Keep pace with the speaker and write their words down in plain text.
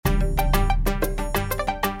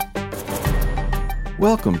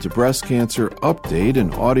Welcome to Breast Cancer Update,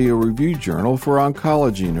 an audio review journal for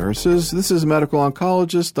oncology nurses. This is medical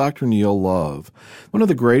oncologist Dr. Neil Love. One of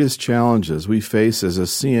the greatest challenges we face as a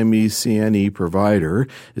CME/CNE provider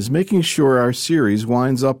is making sure our series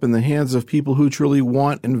winds up in the hands of people who truly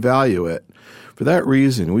want and value it. For that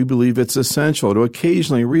reason, we believe it's essential to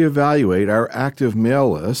occasionally reevaluate our active mail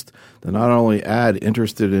list to not only add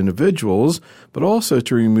interested individuals, but also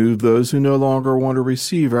to remove those who no longer want to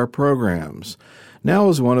receive our programs. Now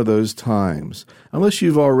is one of those times. Unless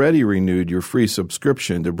you've already renewed your free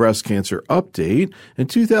subscription to Breast Cancer Update, in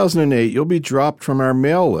 2008 you'll be dropped from our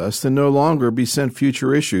mail list and no longer be sent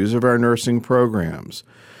future issues of our nursing programs.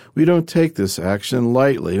 We don't take this action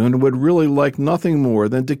lightly and would really like nothing more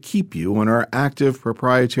than to keep you on our active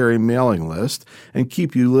proprietary mailing list and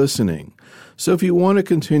keep you listening. So if you want to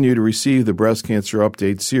continue to receive the Breast Cancer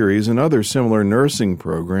Update series and other similar nursing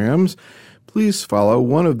programs, please follow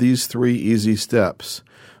one of these three easy steps.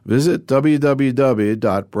 Visit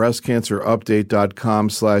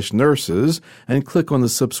www.breastcancerupdate.com/nurses and click on the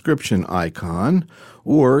subscription icon,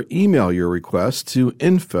 or email your request to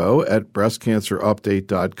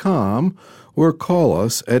info@breastcancerupdate.com, or call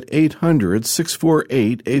us at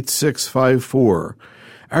 800-648-8654.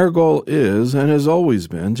 Our goal is, and has always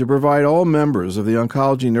been, to provide all members of the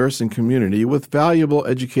oncology nursing community with valuable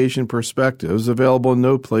education perspectives available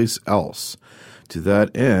no place else. To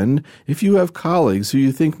that end, if you have colleagues who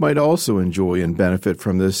you think might also enjoy and benefit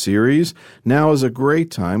from this series, now is a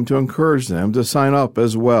great time to encourage them to sign up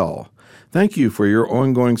as well. Thank you for your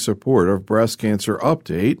ongoing support of Breast Cancer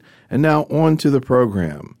Update, and now on to the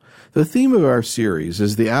program. The theme of our series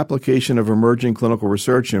is the application of emerging clinical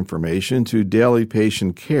research information to daily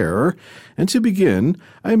patient care. And to begin,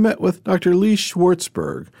 I met with Dr. Lee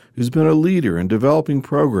Schwartzberg, who's been a leader in developing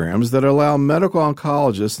programs that allow medical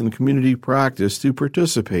oncologists in community practice to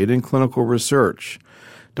participate in clinical research.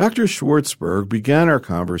 Dr. Schwartzberg began our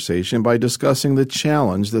conversation by discussing the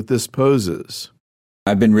challenge that this poses.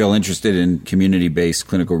 I've been real interested in community-based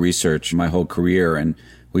clinical research my whole career, and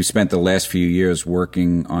we've spent the last few years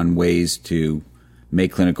working on ways to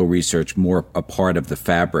make clinical research more a part of the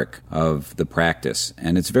fabric of the practice.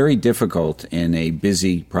 And it's very difficult in a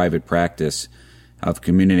busy private practice of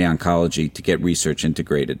community oncology to get research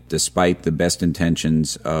integrated, despite the best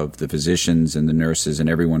intentions of the physicians and the nurses and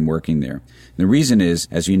everyone working there. And the reason is,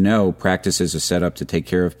 as you know, practices are set up to take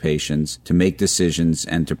care of patients, to make decisions,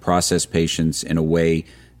 and to process patients in a way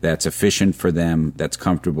that's efficient for them, that's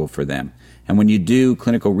comfortable for them. And when you do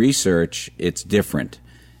clinical research, it's different.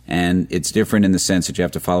 And it's different in the sense that you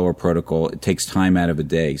have to follow a protocol. It takes time out of a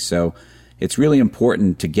day. So it's really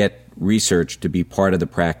important to get research to be part of the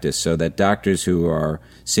practice so that doctors who are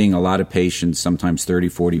seeing a lot of patients, sometimes 30,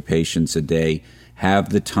 40 patients a day, have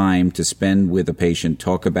the time to spend with a patient,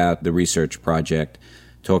 talk about the research project,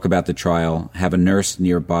 talk about the trial, have a nurse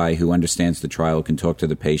nearby who understands the trial, who can talk to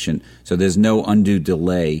the patient, so there's no undue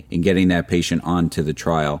delay in getting that patient onto the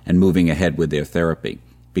trial and moving ahead with their therapy.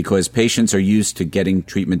 Because patients are used to getting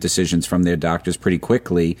treatment decisions from their doctors pretty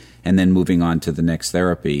quickly and then moving on to the next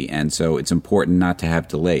therapy. And so it's important not to have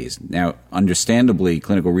delays. Now, understandably,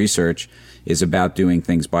 clinical research is about doing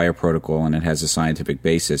things by a protocol, and it has a scientific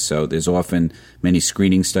basis. So there's often many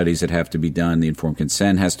screening studies that have to be done. The informed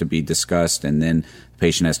consent has to be discussed, and then the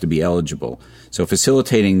patient has to be eligible. So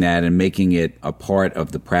facilitating that and making it a part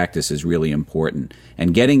of the practice is really important.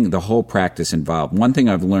 And getting the whole practice involved. One thing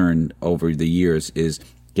I've learned over the years is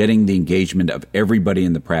getting the engagement of everybody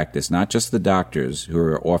in the practice, not just the doctors who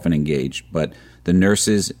are often engaged, but the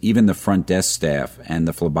nurses, even the front desk staff, and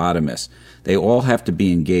the phlebotomists. They all have to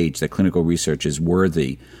be engaged that clinical research is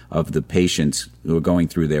worthy of the patients who are going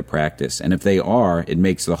through their practice. And if they are, it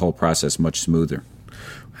makes the whole process much smoother.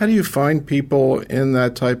 How do you find people in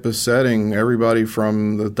that type of setting, everybody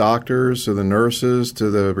from the doctors to the nurses to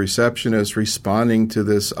the receptionists responding to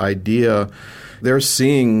this idea? They're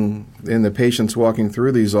seeing in the patients walking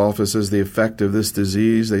through these offices the effect of this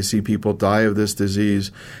disease. They see people die of this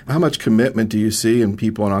disease. How much commitment do you see in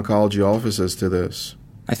people in oncology offices to this?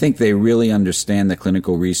 I think they really understand that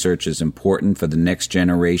clinical research is important for the next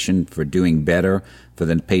generation, for doing better, for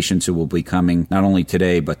the patients who will be coming not only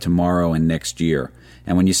today but tomorrow and next year.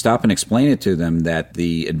 And when you stop and explain it to them that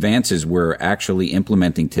the advances we're actually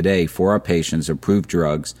implementing today for our patients, approved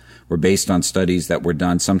drugs, were based on studies that were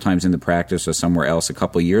done sometimes in the practice or somewhere else a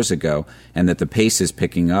couple years ago, and that the pace is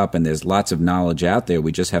picking up and there's lots of knowledge out there.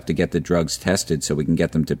 We just have to get the drugs tested so we can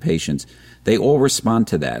get them to patients. They all respond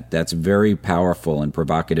to that. That's a very powerful and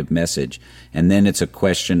provocative message. And then it's a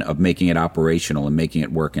question of making it operational and making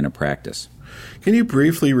it work in a practice. Can you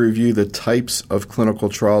briefly review the types of clinical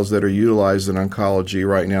trials that are utilized in oncology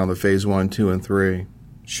right now in the phase 1, 2, and 3?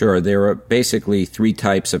 Sure. There are basically three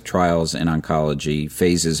types of trials in oncology,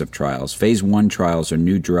 phases of trials. Phase 1 trials are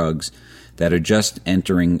new drugs that are just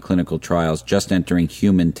entering clinical trials, just entering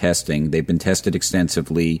human testing. They've been tested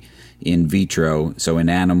extensively in vitro, so in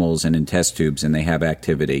animals and in test tubes, and they have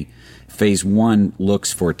activity. Phase 1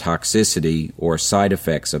 looks for toxicity or side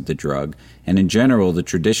effects of the drug, and in general, the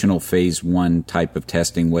traditional phase 1 type of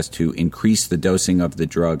testing was to increase the dosing of the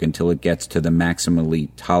drug until it gets to the maximally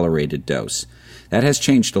tolerated dose. That has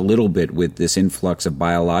changed a little bit with this influx of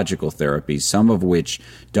biological therapies, some of which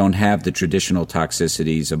don't have the traditional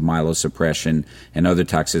toxicities of myelosuppression and other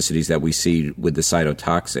toxicities that we see with the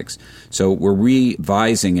cytotoxics. So we're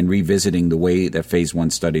revising and revisiting the way that phase 1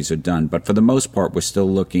 studies are done. But for the most part, we're still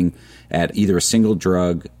looking at either a single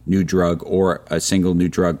drug, new drug, or a single new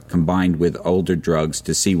drug combined with older drugs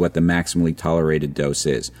to see what the maximally tolerated dose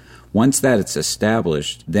is. Once that it's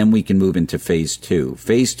established, then we can move into phase 2.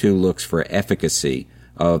 Phase 2 looks for efficacy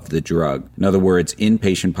of the drug. In other words, in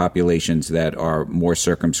patient populations that are more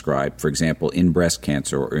circumscribed, for example, in breast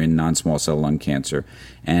cancer or in non-small cell lung cancer,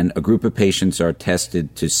 and a group of patients are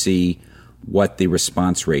tested to see what the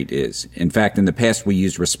response rate is. In fact, in the past, we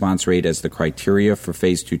used response rate as the criteria for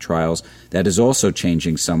phase 2 trials. That is also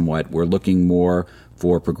changing somewhat. We're looking more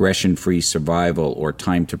for progression-free survival or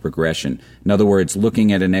time to progression. In other words,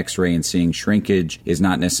 looking at an X-ray and seeing shrinkage is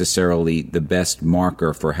not necessarily the best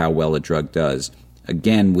marker for how well a drug does.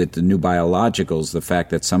 Again, with the new biologicals, the fact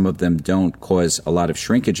that some of them don't cause a lot of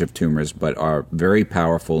shrinkage of tumors but are very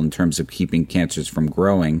powerful in terms of keeping cancers from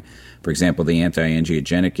growing, for example, the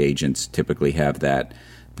anti-angiogenic agents typically have that,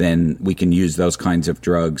 then we can use those kinds of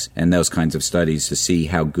drugs and those kinds of studies to see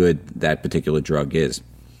how good that particular drug is.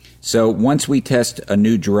 So once we test a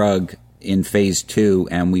new drug in phase 2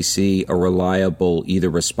 and we see a reliable either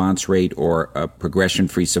response rate or a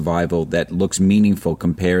progression-free survival that looks meaningful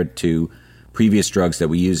compared to previous drugs that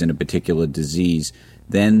we use in a particular disease,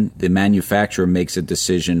 then the manufacturer makes a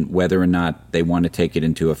decision whether or not they want to take it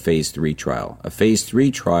into a phase 3 trial. A phase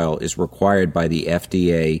 3 trial is required by the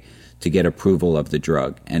FDA to get approval of the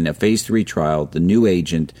drug. And a phase 3 trial, the new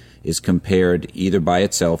agent is compared either by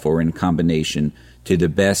itself or in combination to the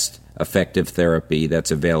best effective therapy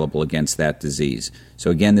that's available against that disease.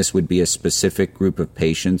 So again, this would be a specific group of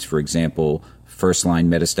patients, for example, first-line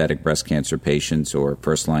metastatic breast cancer patients or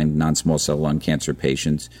first-line non-small cell lung cancer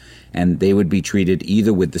patients, and they would be treated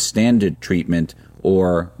either with the standard treatment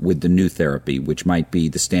or with the new therapy, which might be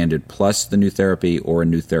the standard plus the new therapy or a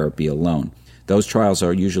new therapy alone. Those trials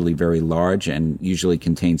are usually very large and usually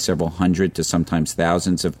contain several hundred to sometimes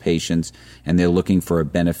thousands of patients, and they're looking for a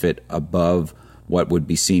benefit above what would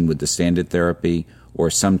be seen with the standard therapy or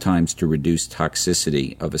sometimes to reduce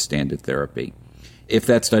toxicity of a standard therapy. If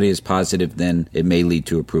that study is positive, then it may lead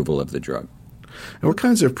to approval of the drug. And what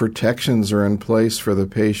kinds of protections are in place for the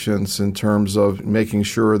patients in terms of making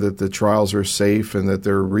sure that the trials are safe and that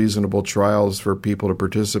they're reasonable trials for people to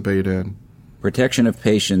participate in? Protection of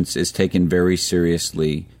patients is taken very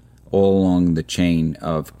seriously all along the chain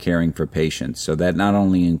of caring for patients. So that not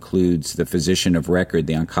only includes the physician of record,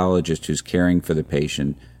 the oncologist who's caring for the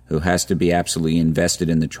patient, who has to be absolutely invested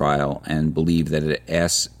in the trial and believe that it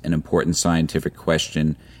asks an important scientific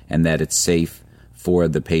question and that it's safe for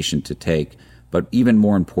the patient to take. But even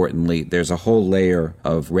more importantly, there's a whole layer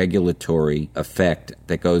of regulatory effect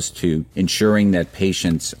that goes to ensuring that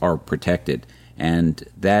patients are protected. And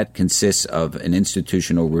that consists of an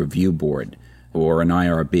institutional review board or an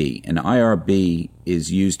IRB. An IRB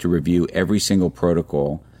is used to review every single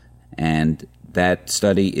protocol, and that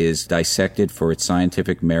study is dissected for its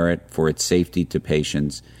scientific merit, for its safety to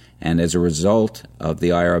patients. And as a result of the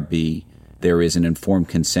IRB, there is an informed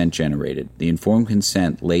consent generated. The informed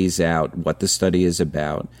consent lays out what the study is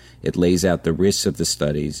about. It lays out the risks of the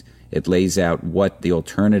studies. It lays out what the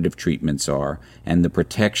alternative treatments are and the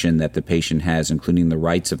protection that the patient has, including the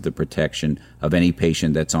rights of the protection of any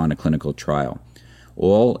patient that's on a clinical trial.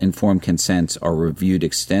 All informed consents are reviewed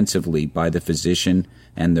extensively by the physician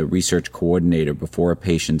and the research coordinator before a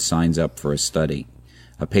patient signs up for a study.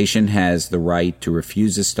 A patient has the right to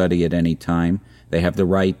refuse a study at any time. They have the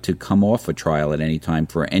right to come off a trial at any time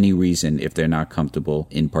for any reason if they're not comfortable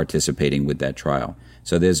in participating with that trial.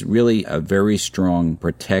 So there's really a very strong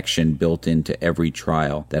protection built into every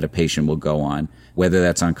trial that a patient will go on, whether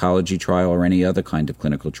that's oncology trial or any other kind of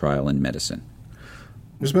clinical trial in medicine.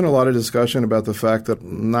 There's been a lot of discussion about the fact that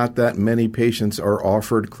not that many patients are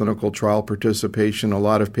offered clinical trial participation. A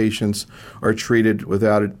lot of patients are treated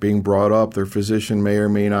without it being brought up. Their physician may or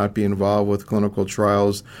may not be involved with clinical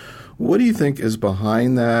trials. What do you think is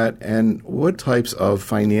behind that, and what types of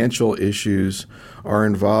financial issues are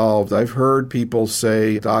involved? I've heard people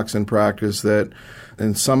say, docs in practice, that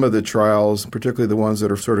in some of the trials, particularly the ones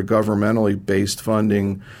that are sort of governmentally based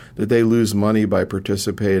funding, that they lose money by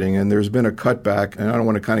participating. And there's been a cutback, and I don't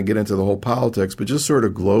want to kind of get into the whole politics, but just sort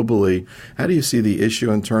of globally, how do you see the issue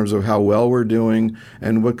in terms of how well we're doing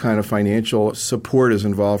and what kind of financial support is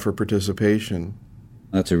involved for participation?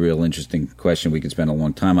 That's a real interesting question we could spend a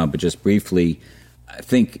long time on, but just briefly, I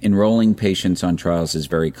think enrolling patients on trials is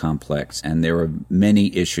very complex, and there are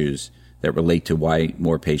many issues that relate to why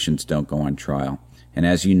more patients don't go on trial. And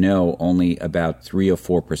as you know, only about 3 or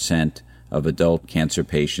 4% of adult cancer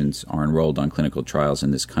patients are enrolled on clinical trials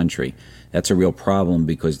in this country. That's a real problem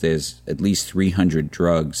because there's at least 300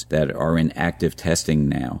 drugs that are in active testing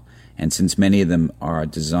now. And since many of them are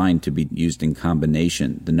designed to be used in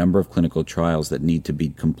combination, the number of clinical trials that need to be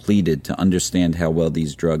completed to understand how well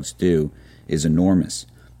these drugs do is enormous.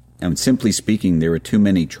 And simply speaking, there are too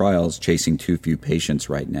many trials chasing too few patients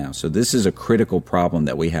right now. So this is a critical problem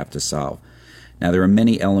that we have to solve. Now, there are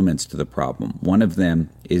many elements to the problem. One of them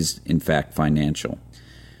is, in fact, financial.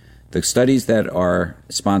 The studies that are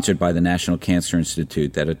sponsored by the National Cancer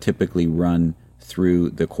Institute that are typically run through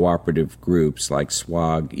the cooperative groups like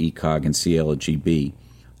SWOG, ECOG, and CLGB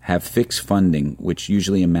have fixed funding, which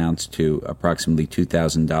usually amounts to approximately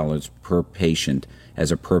 $2,000 per patient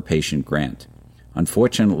as a per-patient grant.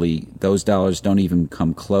 Unfortunately, those dollars don't even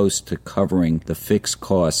come close to covering the fixed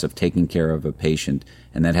costs of taking care of a patient,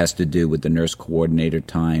 and that has to do with the nurse coordinator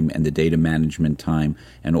time and the data management time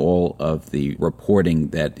and all of the reporting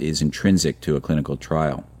that is intrinsic to a clinical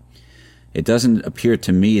trial. It doesn't appear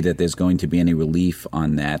to me that there's going to be any relief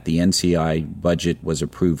on that. The NCI budget was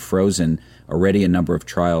approved frozen. Already a number of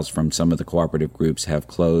trials from some of the cooperative groups have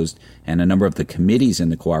closed, and a number of the committees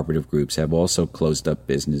in the cooperative groups have also closed up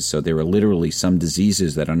business. So there are literally some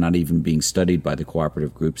diseases that are not even being studied by the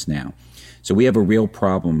cooperative groups now. So we have a real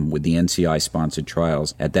problem with the NCI-sponsored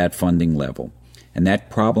trials at that funding level. And that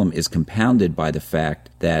problem is compounded by the fact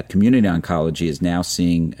that community oncology is now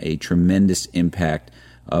seeing a tremendous impact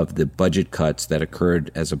of the budget cuts that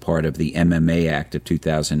occurred as a part of the MMA Act of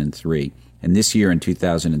 2003. And this year in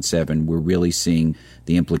 2007, we're really seeing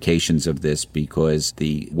the implications of this because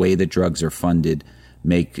the way that drugs are funded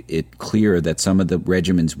make it clear that some of the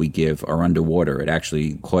regimens we give are underwater. It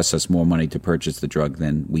actually costs us more money to purchase the drug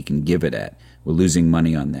than we can give it at. We're losing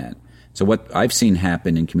money on that. So what I've seen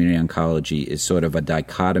happen in community oncology is sort of a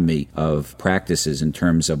dichotomy of practices in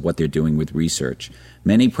terms of what they're doing with research.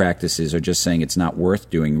 Many practices are just saying it's not worth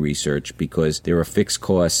doing research because there are fixed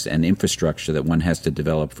costs and infrastructure that one has to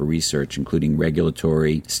develop for research, including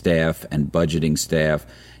regulatory staff and budgeting staff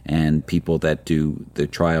and people that do the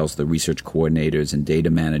trials, the research coordinators and data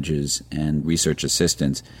managers and research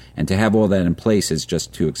assistants. And to have all that in place is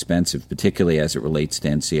just too expensive, particularly as it relates to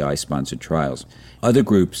NCI-sponsored trials. Other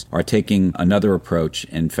groups are taking another approach.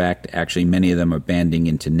 In fact, actually many of them are banding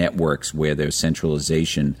into networks where there's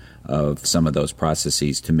centralization of some of those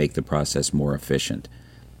processes to make the process more efficient.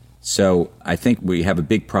 So I think we have a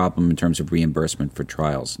big problem in terms of reimbursement for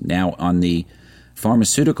trials. Now, on the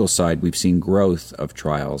pharmaceutical side, we've seen growth of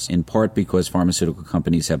trials, in part because pharmaceutical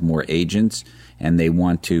companies have more agents and they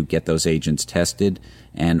want to get those agents tested,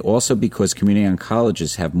 and also because community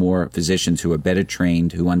oncologists have more physicians who are better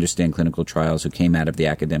trained, who understand clinical trials, who came out of the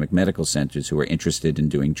academic medical centers, who are interested in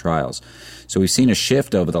doing trials. So we've seen a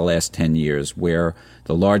shift over the last 10 years where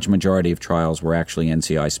the large majority of trials were actually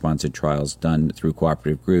NCI-sponsored trials done through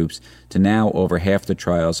cooperative groups, to now over half the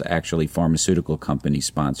trials are actually pharmaceutical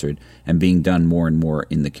company-sponsored and being done more and more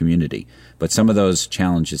in the community. But some of those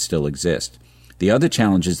challenges still exist. The other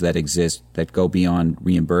challenges that exist that go beyond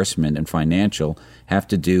reimbursement and financial have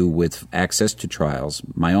to do with access to trials.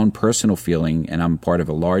 My own personal feeling, and I'm part of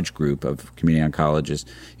a large group of community oncologists,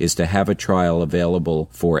 is to have a trial available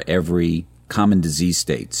for every common disease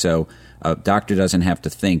state. So a doctor doesn't have to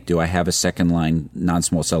think, do I have a second-line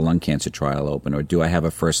non-small cell lung cancer trial open, or do I have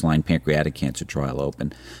a first-line pancreatic cancer trial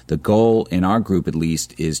open? The goal, in our group at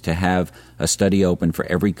least, is to have a study open for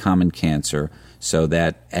every common cancer so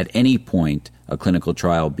that at any point a clinical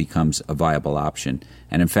trial becomes a viable option.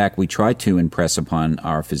 And in fact, we try to impress upon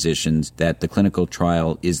our physicians that the clinical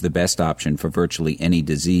trial is the best option for virtually any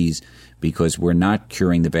disease, because we're not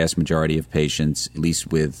curing the vast majority of patients, at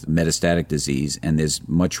least with metastatic disease, and there's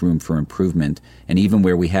much room for improvement. And even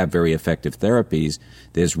where we have very effective therapies,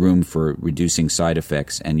 there's room for reducing side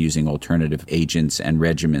effects and using alternative agents and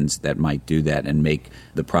regimens that might do that and make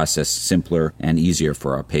the process simpler and easier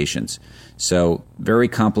for our patients. So very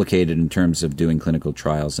complicated in terms of doing clinical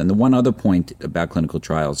trials. And the one other point about clinical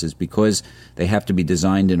trials is because they have to be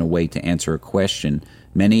designed in a way to answer a question.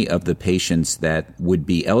 Many of the patients that would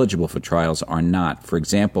be eligible for trials are not. For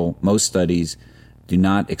example, most studies do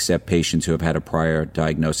not accept patients who have had a prior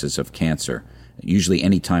diagnosis of cancer, usually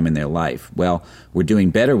any time in their life. Well, we're doing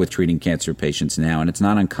better with treating cancer patients now, and it's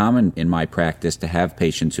not uncommon in my practice to have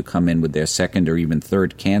patients who come in with their second or even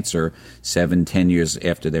third cancer 7-10 years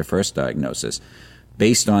after their first diagnosis.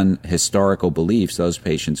 Based on historical beliefs, those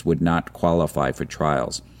patients would not qualify for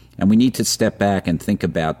trials. And we need to step back and think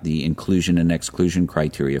about the inclusion and exclusion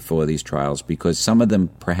criteria for these trials, because some of them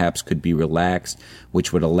perhaps could be relaxed,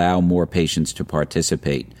 which would allow more patients to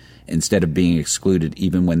participate instead of being excluded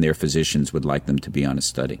even when their physicians would like them to be on a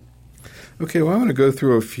study. Okay, well, I want to go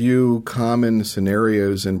through a few common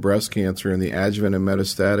scenarios in breast cancer in the adjuvant and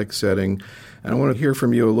metastatic setting. And I want to hear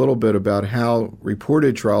from you a little bit about how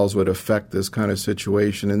reported trials would affect this kind of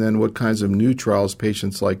situation, and then what kinds of new trials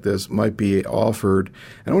patients like this might be offered.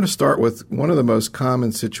 And I want to start with one of the most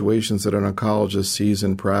common situations that an oncologist sees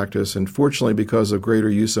in practice. And fortunately, because of greater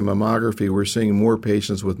use of mammography, we're seeing more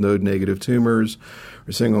patients with node-negative tumors.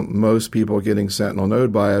 We're seeing most people getting sentinel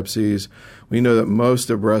node biopsies. We know that most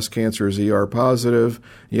of breast cancer is ER positive.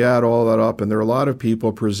 You add all that up, and there are a lot of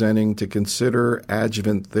people presenting to consider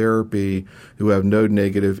adjuvant therapy who have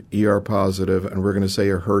node-negative, ER positive, and we're going to say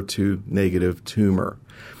a HER2-negative tumor.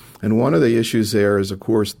 And one of the issues there is, of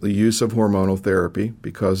course, the use of hormonal therapy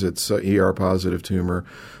because it's an ER-positive tumor,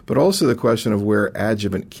 but also the question of where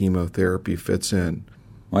adjuvant chemotherapy fits in.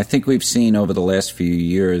 Well, I think we've seen over the last few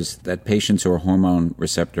years that patients who are hormone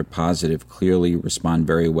receptor positive clearly respond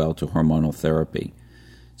very well to hormonal therapy.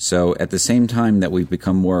 So at the same time that we've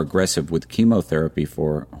become more aggressive with chemotherapy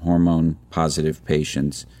for hormone positive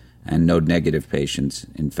patients and node negative patients,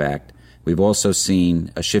 in fact, we've also seen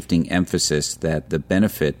a shifting emphasis that the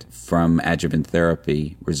benefit from adjuvant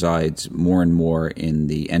therapy resides more and more in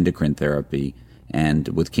the endocrine therapy, and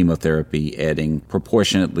with chemotherapy adding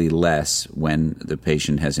proportionately less when the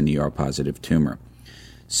patient has an ER-positive tumor.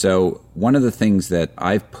 So one of the things that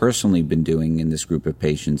I've personally been doing in this group of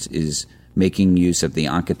patients is making use of the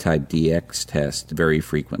Oncotype DX test very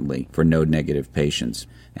frequently for node-negative patients.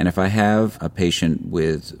 And if I have a patient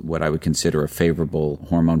with what I would consider a favorable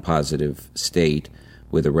hormone-positive state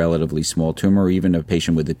with a relatively small tumor, or even a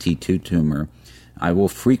patient with a T2 tumor, I will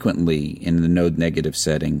frequently, in the node-negative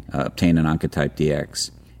setting, obtain an Oncotype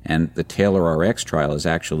DX. And the TAILOR-RX trial is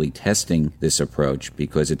actually testing this approach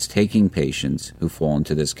because it's taking patients who fall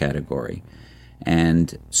into this category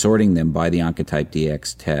and sorting them by the Oncotype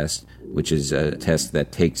DX test, which is a test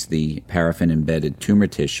that takes the paraffin-embedded tumor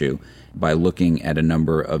tissue by looking at a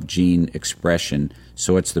number of gene expression,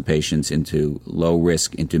 sorts the patients into low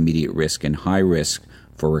risk, intermediate risk, and high risk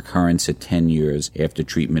for recurrence at 10 years after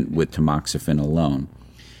treatment with tamoxifen alone.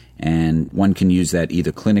 And one can use that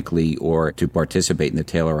either clinically or to participate in the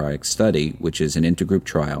TAILOR-RX study, which is an intergroup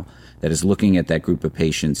trial that is looking at that group of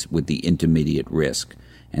patients with the intermediate risk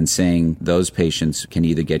and saying those patients can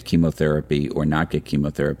either get chemotherapy or not get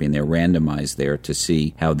chemotherapy, and they're randomized there to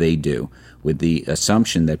see how they do, with the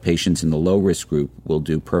assumption that patients in the low-risk group will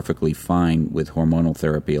do perfectly fine with hormonal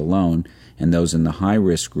therapy alone, and those in the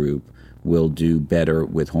high-risk group will do better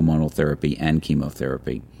with hormonal therapy and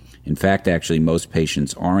chemotherapy. In fact, actually, most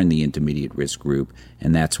patients are in the intermediate risk group,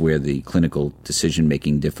 and that's where the clinical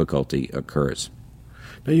decision-making difficulty occurs.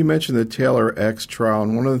 Now, you mentioned the TAILOR-X trial,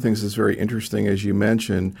 and one of the things that's very interesting, as you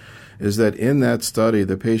mentioned, is that in that study,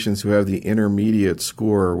 the patients who have the intermediate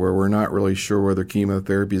score, where we're not really sure whether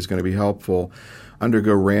chemotherapy is going to be helpful,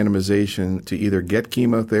 undergo randomization to either get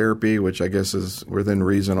chemotherapy, which I guess is within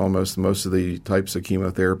reason almost most of the types of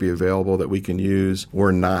chemotherapy available that we can use,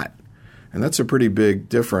 or not. And that's a pretty big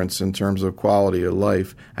difference in terms of quality of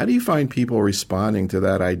life. How do you find people responding to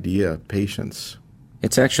that idea, patients?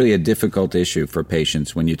 It's actually a difficult issue for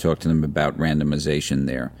patients when you talk to them about randomization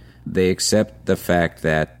there. They accept the fact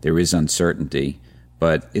that there is uncertainty,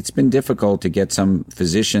 but it's been difficult to get some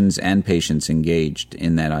physicians and patients engaged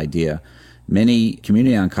in that idea. Many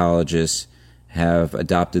community oncologists have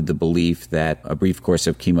adopted the belief that a brief course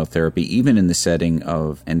of chemotherapy, even in the setting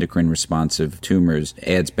of endocrine-responsive tumors,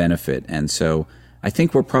 adds benefit. And so I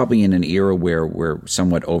think we're probably in an era where we're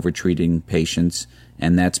somewhat overtreating patients,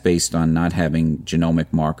 and that's based on not having genomic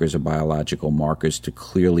markers or biological markers to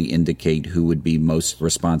clearly indicate who would be most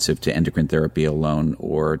responsive to endocrine therapy alone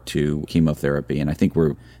or to chemotherapy. And I think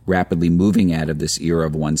we're rapidly moving out of this era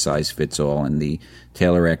of one-size-fits-all, and the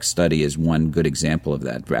TAILOR-X study is one good example of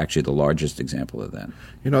that, actually the largest example of that.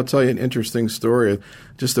 You know, I'll tell you an interesting story.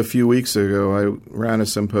 Just a few weeks ago, I ran a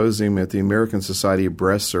symposium at the American Society of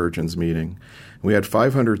Breast Surgeons meeting. We had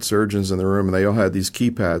 500 surgeons in the room, and they all had these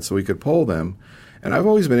keypads so we could poll them. And I've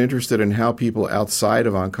always been interested in how people outside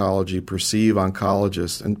of oncology perceive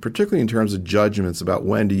oncologists, and particularly in terms of judgments about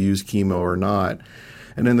when to use chemo or not.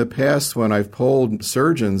 And in the past, when I've polled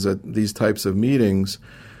surgeons at these types of meetings,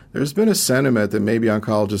 there's been a sentiment that maybe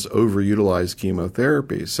oncologists overutilize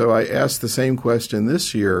chemotherapy. So I asked the same question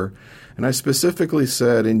this year, and I specifically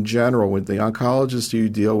said, in general, with the oncologists you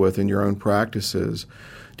deal with in your own practices,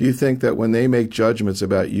 do you think that when they make judgments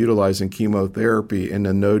about utilizing chemotherapy in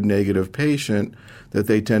a node-negative patient, that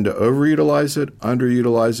they tend to overutilize it,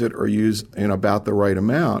 underutilize it, or use in about the right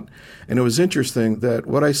amount? And it was interesting that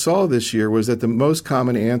what I saw this year was that the most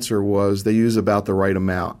common answer was they use about the right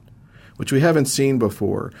amount, which we haven't seen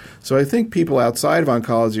before. So I think people outside of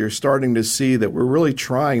oncology are starting to see that we're really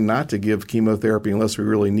trying not to give chemotherapy unless we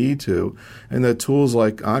really need to, and that tools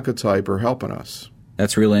like Oncotype are helping us.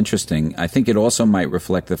 That's real interesting. I think it also might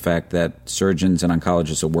reflect the fact that surgeons and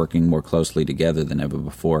oncologists are working more closely together than ever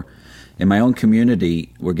before. In my own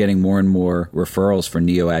community, we're getting more and more referrals for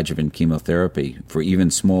neoadjuvant chemotherapy for even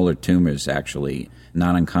smaller tumors, actually.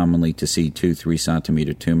 Not uncommonly to see 2-3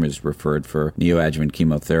 centimeter tumors referred for neoadjuvant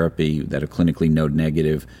chemotherapy that are clinically node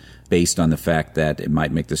negative, based on the fact that it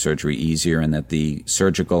might make the surgery easier and that the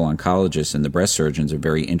surgical oncologists and the breast surgeons are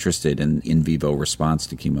very interested in vivo response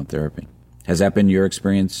to chemotherapy. Has that been your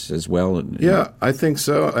experience as well? Yeah, I think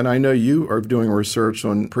so. And I know you are doing research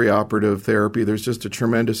on preoperative therapy. There's just a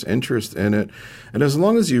tremendous interest in it. And as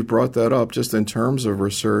long as you've brought that up, just in terms of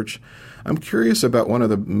research, I'm curious about one of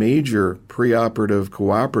the major preoperative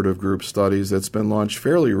cooperative group studies that's been launched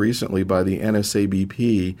fairly recently by the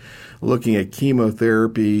NSABP, looking at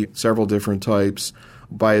chemotherapy, several different types,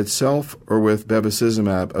 by itself or with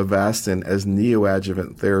bevacizumab, Avastin, as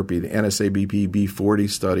neoadjuvant therapy, the NSABP B40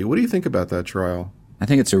 study. What do you think about that trial? I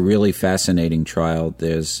think it's a really fascinating trial.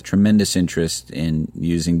 There's tremendous interest in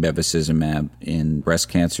using bevacizumab in breast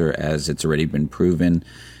cancer, as it's already been proven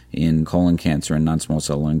in colon cancer and non-small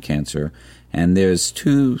cell lung cancer. And there's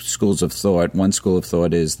two schools of thought. One school of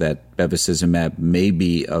thought is that bevacizumab may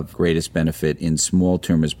be of greatest benefit in small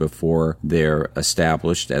tumors before they're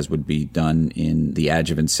established, as would be done in the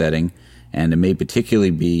adjuvant setting. And it may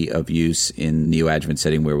particularly be of use in neoadjuvant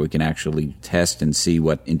setting where we can actually test and see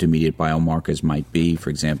what intermediate biomarkers might be. For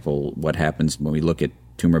example, what happens when we look at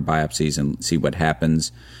tumor biopsies and see what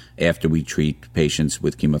happens after we treat patients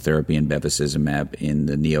with chemotherapy and bevacizumab in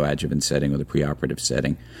the neoadjuvant setting or the preoperative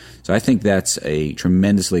setting. So I think that's a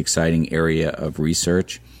tremendously exciting area of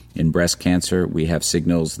research. In breast cancer, we have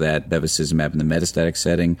signals that bevacizumab in the metastatic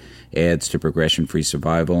setting adds to progression-free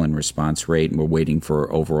survival and response rate, and we're waiting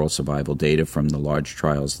for overall survival data from the large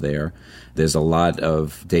trials there. There's a lot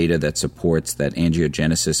of data that supports that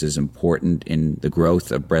angiogenesis is important in the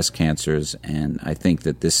growth of breast cancers, and I think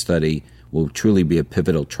that this study will truly be a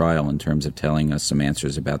pivotal trial in terms of telling us some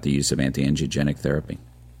answers about the use of anti-angiogenic therapy.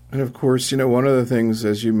 And of course, one of the things,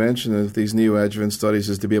 as you mentioned, of these neoadjuvant studies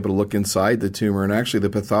is to be able to look inside the tumor. And actually, the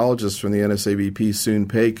pathologist from the NSABP, Soon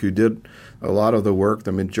Paik, who did a lot of the work,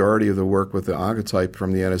 the majority of the work with the Oncotype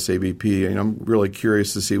from the NSABP, and I'm really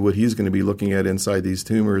curious to see what he's going to be looking at inside these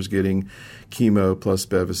tumors, getting chemo plus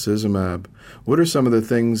bevacizumab. What are some of the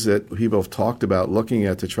things that people have talked about looking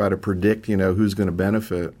at to try to predict, who's going to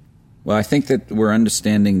benefit? Well, I think that we're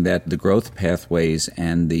understanding that the growth pathways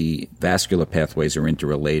and the vascular pathways are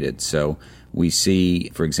interrelated. So we see,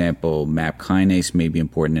 for example, MAP kinase may be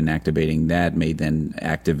important in activating that, may then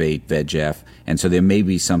activate VEGF. And so there may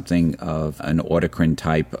be something of an autocrine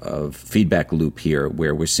type of feedback loop here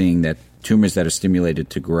where we're seeing that tumors that are stimulated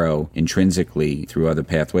to grow intrinsically through other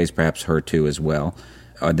pathways, perhaps HER2 as well,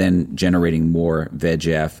 are then generating more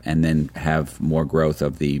VEGF and then have more growth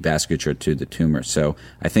of the vasculature to the tumor. So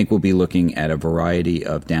I think we'll be looking at a variety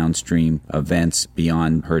of downstream events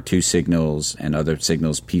beyond HER2 signals and other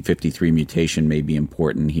signals. P53 mutation may be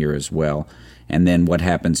important here as well. And then what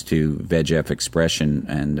happens to VEGF expression,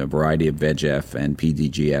 and a variety of VEGF and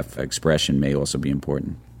PDGF expression may also be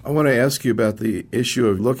important. I want to ask you about the issue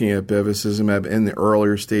of looking at bevacizumab in the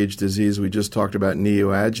earlier stage disease. We just talked about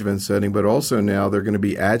neoadjuvant setting, but also now there are going to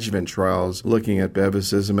be adjuvant trials looking at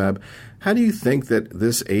bevacizumab. How do you think that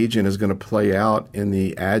this agent is going to play out in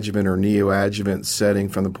the adjuvant or neoadjuvant setting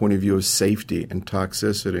from the point of view of safety and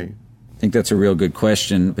toxicity? I think that's a real good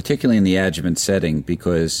question, particularly in the adjuvant setting,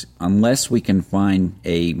 because unless we can find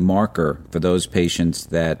a marker for those patients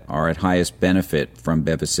that are at highest benefit from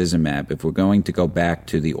bevacizumab, if we're going to go back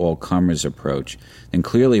to the all-comers approach, then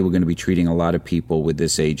clearly we're going to be treating a lot of people with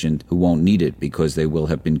this agent who won't need it because they will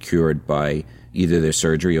have been cured by either their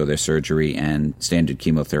surgery or their surgery and standard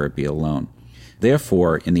chemotherapy alone.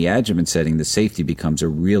 Therefore, in the adjuvant setting, the safety becomes a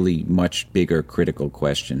really much bigger critical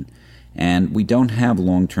question. And we don't have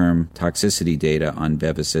long-term toxicity data on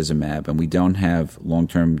bevacizumab, and we don't have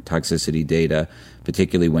long-term toxicity data,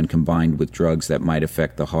 particularly when combined with drugs that might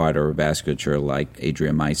affect the heart or vasculature like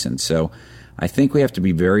adriamycin. So I think we have to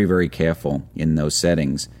be very, very careful in those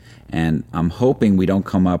settings. And I'm hoping we don't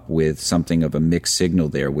come up with something of a mixed signal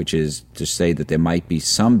there, which is to say that there might be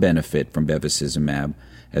some benefit from bevacizumab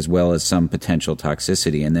as well as some potential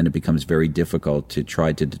toxicity, and then it becomes very difficult to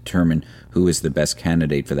try to determine who is the best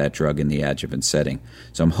candidate for that drug in the adjuvant setting.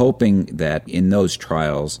 So I'm hoping that in those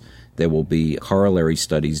trials there will be corollary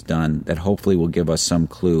studies done that hopefully will give us some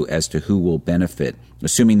clue as to who will benefit,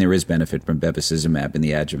 assuming there is benefit from bevacizumab in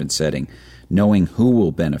the adjuvant setting, knowing who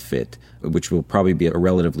will benefit, which will probably be a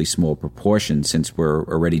relatively small proportion since we're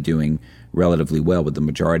already doing relatively well with the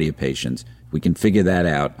majority of patients. If we can figure that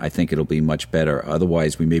out, I think it'll be much better.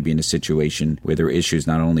 Otherwise, we may be in a situation where there are issues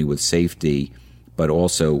not only with safety, but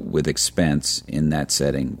also with expense in that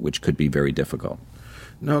setting, which could be very difficult.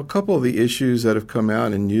 Now, a couple of the issues that have come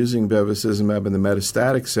out in using bevacizumab in the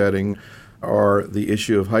metastatic setting are the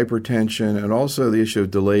issue of hypertension and also the issue of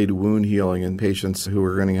delayed wound healing in patients who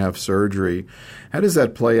are going to have surgery. How does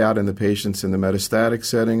that play out in the patients in the metastatic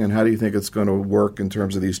setting, and how do you think it's going to work in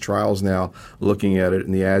terms of these trials now, looking at it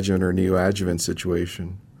in the adjuvant or neoadjuvant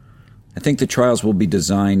situation? I think the trials will be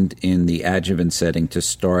designed in the adjuvant setting to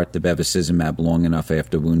start the bevacizumab long enough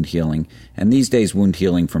after wound healing. And these days, wound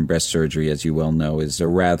healing from breast surgery, as you well know, is a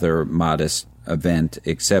rather modest event,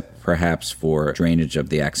 except perhaps for drainage of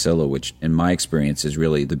the axilla, which in my experience is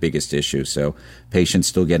really the biggest issue. So patients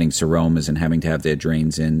still getting seromas and having to have their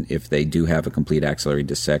drains in if they do have a complete axillary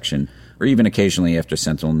dissection, or even occasionally after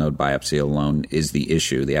sentinel node biopsy alone is the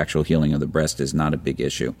issue. The actual healing of the breast is not a big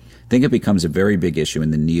issue. I think it becomes a very big issue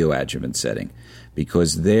in the neoadjuvant setting,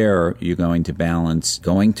 because there you're going to balance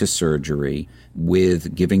going to surgery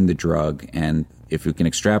with giving the drug. And if we can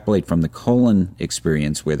extrapolate from the colon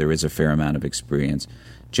experience, where there is a fair amount of experience,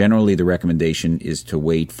 generally the recommendation is to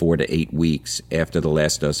wait 4 to 8 weeks after the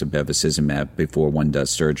last dose of bevacizumab before one does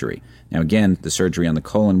surgery. Now again, the surgery on the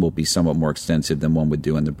colon will be somewhat more extensive than one would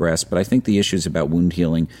do on the breast, but I think the issues about wound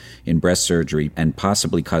healing in breast surgery and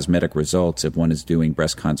possibly cosmetic results if one is doing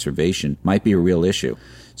breast conservation might be a real issue.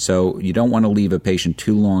 So you don't want to leave a patient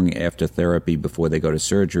too long after therapy before they go to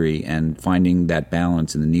surgery, and finding that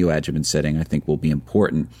balance in the neoadjuvant setting I think will be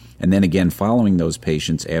important. And then again, following those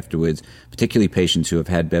patients afterwards, particularly patients who have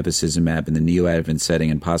had bevacizumab in the neoadjuvant setting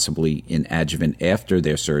and possibly in adjuvant after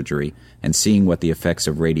their surgery, and seeing what the effects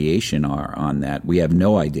of radiation are on that. We have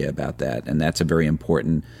no idea about that, and that's a very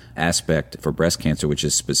important aspect for breast cancer, which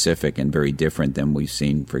is specific and very different than we've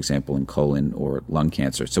seen, for example, in colon or lung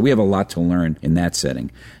cancer. So we have a lot to learn in that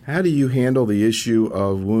setting. How do you handle the issue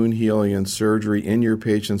of wound healing and surgery in your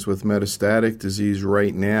patients with metastatic disease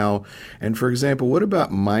right now? And for example, what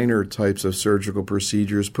about minor types of surgical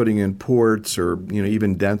procedures, putting in ports or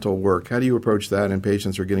even dental work? How do you approach that in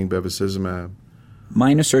patients who are getting bevacizumab?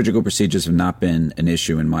 Minor surgical procedures have not been an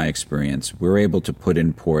issue in my experience. We're able to put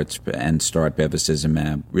in ports and start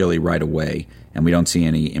bevacizumab really right away, and we don't see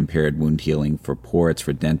any impaired wound healing for ports,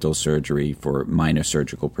 for dental surgery, for minor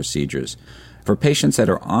surgical procedures. For patients that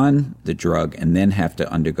are on the drug and then have to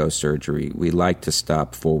undergo surgery, we like to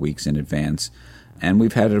stop 4 weeks in advance. And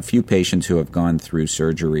we've had a few patients who have gone through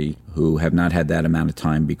surgery who have not had that amount of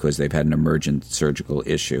time because they've had an emergent surgical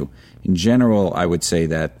issue. In general, I would say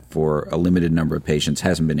that for a limited number of patients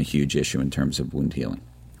hasn't been a huge issue in terms of wound healing.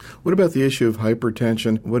 What about the issue of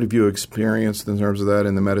hypertension? What have you experienced in terms of that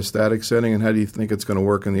in the metastatic setting, and how do you think it's going to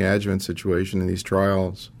work in the adjuvant situation in these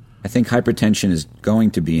trials? I think hypertension is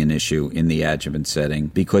going to be an issue in the adjuvant setting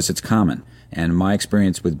because it's common. And my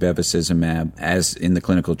experience with bevacizumab, as in the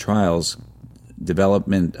clinical trials,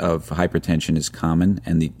 development of hypertension is common,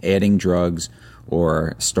 and the adding drugs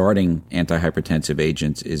or starting antihypertensive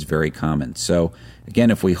agents is very common. So again,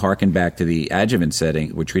 if we hearken back to the adjuvant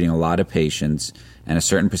setting, we're treating a lot of patients, and a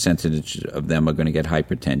certain percentage of them are going to get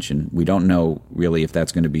hypertension. We don't know really if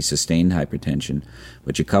that's going to be sustained hypertension,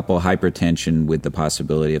 but you couple hypertension with the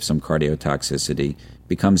possibility of some cardiotoxicity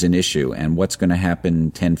becomes an issue. And what's going to happen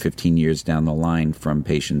 10, 15 years down the line from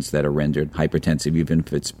patients that are rendered hypertensive, even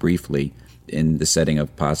if it's briefly, in the setting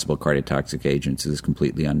of possible cardiotoxic agents is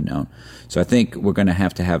completely unknown. So I think we're going to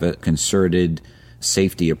have a concerted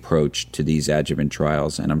safety approach to these adjuvant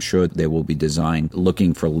trials, and I'm sure they will be designed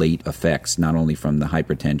looking for late effects, not only from the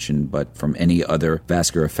hypertension, but from any other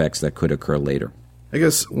vascular effects that could occur later. I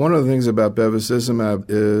guess one of the things about bevacizumab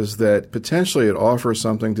is that potentially it offers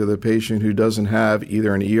something to the patient who doesn't have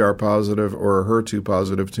either an ER-positive or a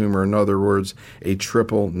HER2-positive tumor, in other words, a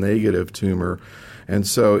triple-negative tumor. And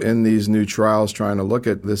so in these new trials trying to look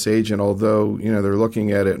at this agent, although, they're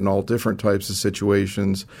looking at it in all different types of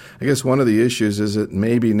situations, I guess one of the issues is that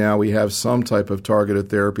maybe now we have some type of targeted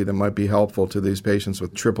therapy that might be helpful to these patients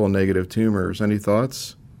with triple-negative tumors. Any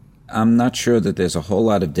thoughts? I'm not sure that there's a whole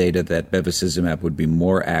lot of data that bevacizumab would be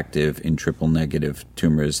more active in triple-negative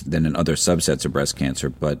tumors than in other subsets of breast cancer,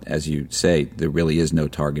 but as you say, there really is no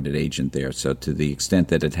targeted agent there. So to the extent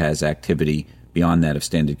that it has activity beyond that of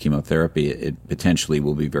standard chemotherapy, it potentially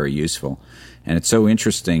will be very useful. And it's so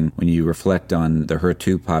interesting when you reflect on the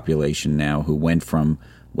HER2 population now, who went from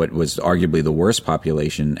what was arguably the worst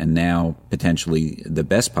population and now potentially the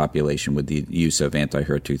best population with the use of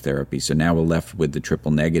anti-HER2 therapy. So now we're left with the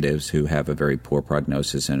triple negatives who have a very poor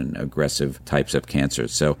prognosis and aggressive types of cancer.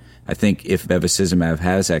 So I think if bevacizumab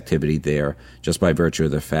has activity there, just by virtue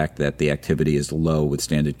of the fact that the activity is low with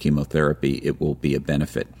standard chemotherapy, it will be a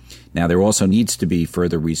benefit. Now, there also needs to be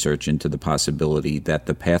further research into the possibility that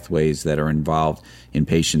the pathways that are involved in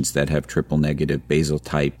patients that have triple-negative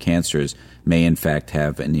basal-type cancers may in fact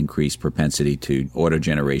have an increased propensity to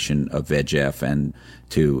autogeneration of VEGF and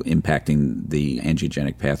to impacting the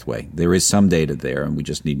angiogenic pathway. There is some data there, and we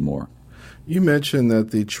just need more. You mentioned that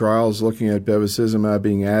the trials looking at bevacizumab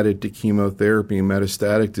being added to chemotherapy in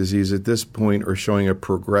metastatic disease at this point are showing a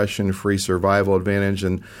progression-free survival advantage,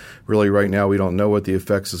 and really right now we don't know what the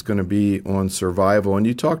effects is going to be on survival. And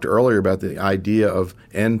you talked earlier about the idea of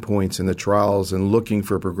endpoints in the trials and looking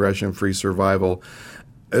for progression-free survival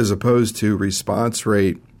as opposed to response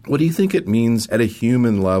rate. What do you think it means at a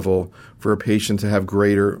human level for a patient to have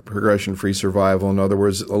greater progression-free survival? In other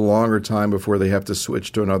words, a longer time before they have to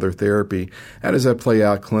switch to another therapy. How does that play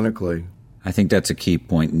out clinically? I think that's a key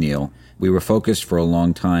point, Neil. We were focused for a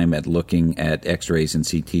long time at looking at X-rays and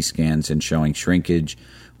CT scans and showing shrinkage.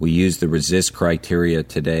 We use the RECIST criteria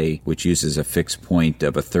today, which uses a fixed point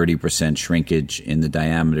of a 30% shrinkage in the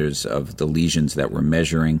diameters of the lesions that we're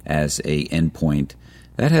measuring as a endpoint.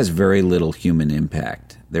 That has very little human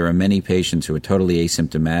impact. There are many patients who are totally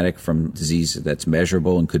asymptomatic from disease that's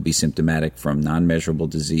measurable and could be symptomatic from non-measurable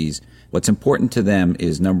disease. What's important to them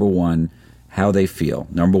is, number one, how they feel.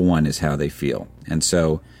 Number one is how they feel. And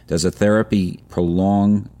so does a therapy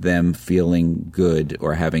prolong them feeling good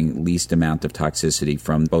or having least amount of toxicity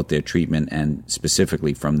from both their treatment and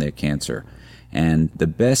specifically from their cancer? And the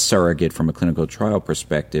best surrogate from a clinical trial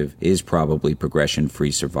perspective is probably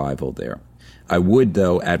progression-free survival there. I would,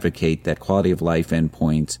 though, advocate that quality of life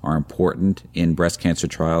endpoints are important in breast cancer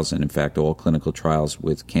trials and, in fact, all clinical trials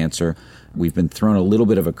with cancer. We've been thrown a little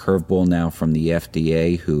bit of a curveball now from the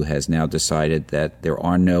FDA, who has now decided that there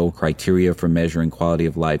are no criteria for measuring quality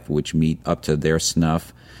of life which meet up to their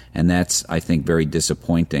snuff. And that's, I think, very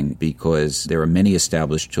disappointing because there are many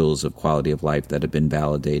established tools of quality of life that have been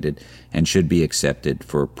validated and should be accepted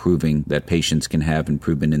for proving that patients can have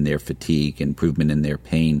improvement in their fatigue, improvement in their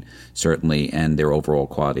pain, certainly, and their overall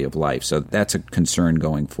quality of life. So that's a concern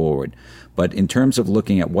going forward. But in terms of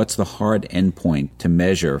looking at what's the hard endpoint to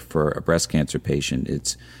measure for a breast cancer patient,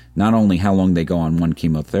 it's not only how long they go on one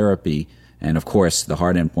chemotherapy, and of course the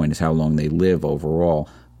hard endpoint is how long they live overall,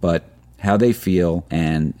 but how they feel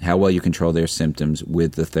and how well you control their symptoms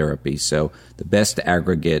with the therapy. So the best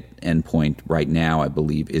aggregate endpoint right now, I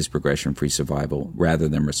believe, is progression-free survival rather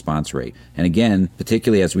than response rate. And again,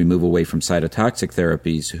 particularly as we move away from cytotoxic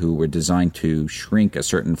therapies who were designed to shrink a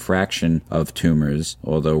certain fraction of tumors,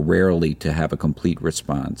 although rarely to have a complete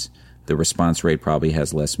response, the response rate probably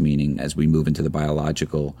has less meaning as we move into the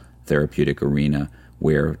biological therapeutic arena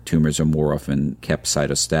where tumors are more often kept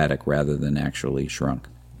cytostatic rather than actually shrunk.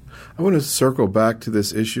 I want to circle back to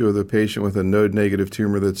this issue of the patient with a node-negative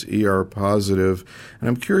tumor that's ER positive. And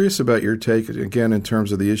I'm curious about your take, again, in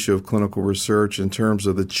terms of the issue of clinical research, in terms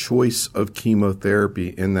of the choice of chemotherapy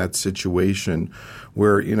in that situation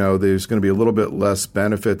where, there's going to be a little bit less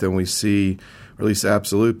benefit than we see, or at least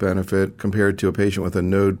absolute benefit, compared to a patient with a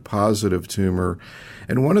node-positive tumor.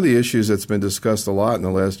 And one of the issues that's been discussed a lot in the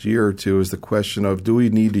last year or two is the question of, do we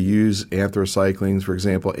need to use anthracyclines, for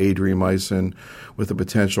example, adriamycin, with a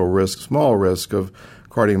potential risk, small risk of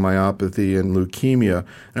cardiomyopathy and leukemia?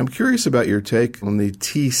 And I'm curious about your take on the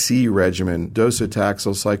TC regimen,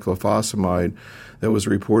 docetaxel cyclophosphamide, that was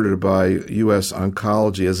reported by U.S.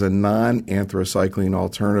 Oncology as a non-anthracycline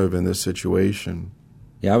alternative in this situation.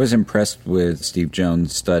 Yeah, I was impressed with Steve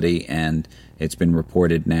Jones' study, and it's been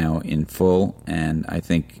reported now in full, and I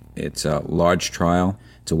think it's a large trial.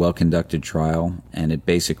 It's a well-conducted trial, and it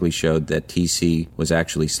basically showed that TC was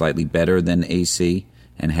actually slightly better than AC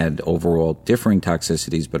and had overall differing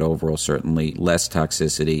toxicities, but overall certainly less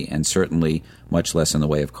toxicity and certainly much less in the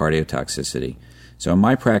way of cardiotoxicity. So in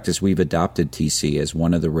my practice, we've adopted TC as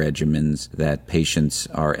one of the regimens that patients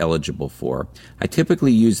are eligible for. I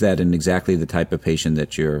typically use that in exactly the type of patient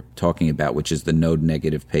that you're talking about, which is the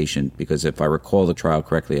node-negative patient, because if I recall the trial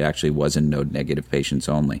correctly, it actually was in node-negative patients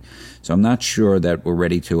only. So I'm not sure that we're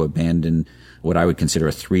ready to abandon what I would consider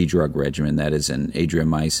a 3-drug regimen, that is an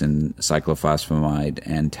adriamycin, cyclophosphamide,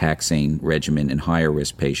 and taxane regimen in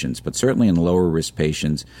higher-risk patients. But certainly in lower-risk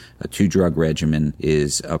patients, a 2-drug regimen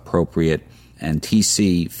is appropriate. And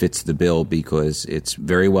TC fits the bill because it's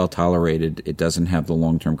very well tolerated, it doesn't have the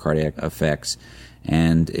long-term cardiac effects,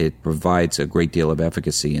 and it provides a great deal of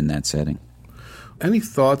efficacy in that setting. Any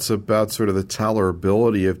thoughts about sort of the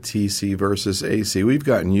tolerability of TC versus AC? We've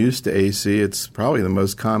gotten used to AC. It's probably the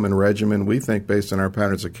most common regimen, we think, based on our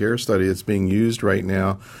patterns of care study that's being used right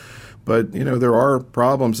now. But, there are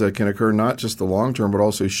problems that can occur, not just the long-term, but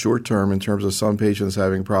also short-term in terms of some patients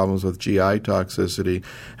having problems with GI toxicity.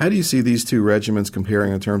 How do you see these two regimens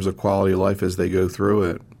comparing in terms of quality of life as they go through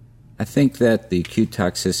it? I think that the acute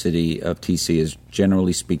toxicity of TC is,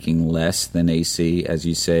 generally speaking, less than AC. As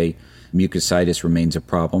you say, mucositis remains a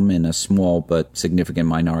problem in a small but significant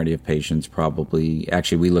minority of patients, probably.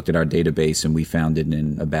 Actually, we looked at our database and we found it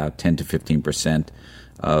in about 10 to 15%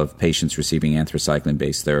 of patients receiving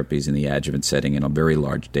anthracycline-based therapies in the adjuvant setting in a very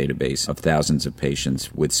large database of thousands of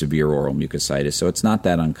patients with severe oral mucositis. So it's not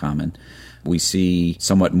that uncommon. We see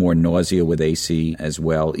somewhat more nausea with AC as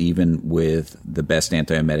well, even with the best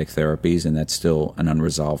antiemetic therapies, and that's still an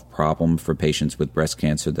unresolved problem for patients with breast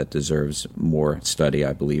cancer that deserves more study,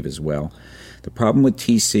 I believe, as well. The problem with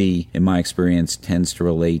TC, in my experience, tends to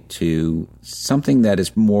relate to something that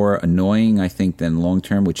is more annoying, I think, than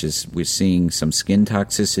long-term, which is we're seeing some skin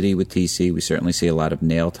toxicity with TC. We certainly see a lot of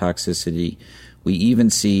nail toxicity. We even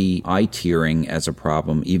see eye tearing as a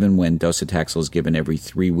problem, even when docetaxel is given every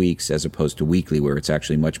 3 weeks as opposed to weekly, where it's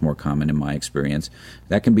actually much more common in my experience.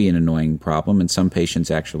 That can be an annoying problem, and some patients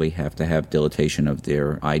actually have to have dilatation of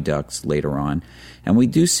their eye ducts later on. And we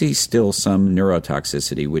do see still some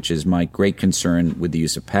neurotoxicity, which is my great concern with the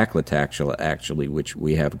use of paclitaxel, actually, which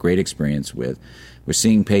we have great experience with. We're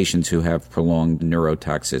seeing patients who have prolonged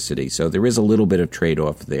neurotoxicity, so there is a little bit of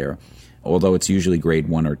trade-off there. Although it's usually grade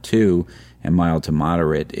 1 or 2 and mild to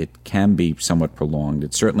moderate, it can be somewhat prolonged.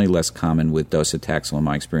 It's certainly less common with docetaxel in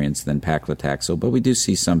my experience than paclitaxel, but we do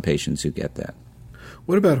see some patients who get that.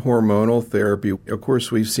 What about hormonal therapy? Of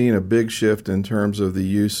course, we've seen a big shift in terms of the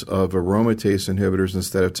use of aromatase inhibitors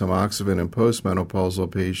instead of tamoxifen in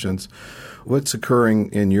postmenopausal patients. What's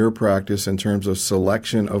occurring in your practice in terms of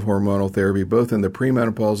selection of hormonal therapy, both in the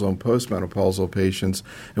premenopausal and postmenopausal patients?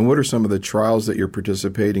 And what are some of the trials that you're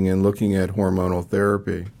participating in looking at hormonal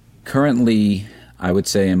therapy? Currently, I would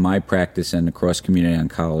say in my practice and across community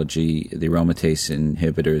oncology, the aromatase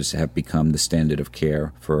inhibitors have become the standard of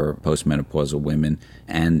care for postmenopausal women.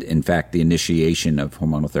 And in fact, the initiation of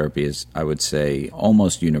hormonal therapy is, I would say,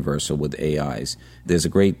 almost universal with AIs. There's a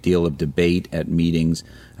great deal of debate at meetings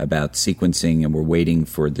about sequencing, and we're waiting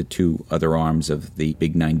for the 2 other arms of the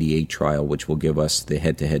Big 98 trial, which will give us the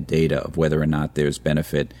head-to-head data of whether or not there's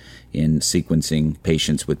benefit in sequencing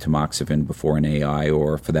patients with tamoxifen before an AI,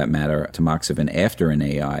 or for that matter, tamoxifen after an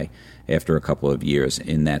AI, after a couple of years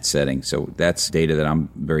in that setting. So that's data that I'm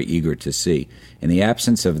very eager to see. In the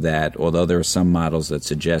absence of that, although there are some models that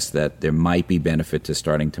suggest that there might be benefit to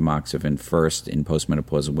starting tamoxifen first in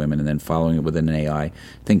postmenopausal women and then following it with an AI, I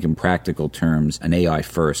think in practical terms, an AI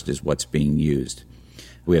first is what's being used.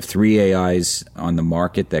 We have 3 AIs on the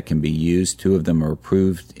market that can be used. 2 of them are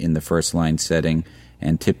approved in the first-line setting.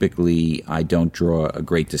 And typically, I don't draw a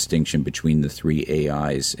great distinction between the 3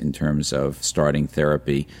 AIs in terms of starting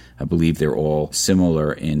therapy. I believe they're all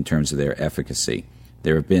similar in terms of their efficacy.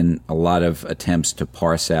 There have been a lot of attempts to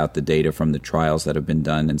parse out the data from the trials that have been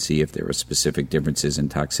done and see if there are specific differences in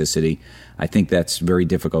toxicity. I think that's very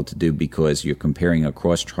difficult to do because you're comparing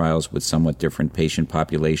across trials with somewhat different patient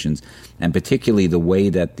populations, and particularly the way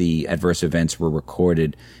that the adverse events were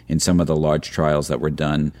recorded in some of the large trials that were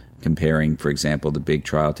done. Comparing, for example, the big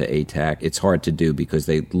trial to ATAC, it's hard to do because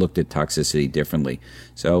they looked at toxicity differently.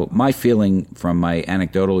 So my feeling from my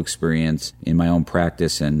anecdotal experience in my own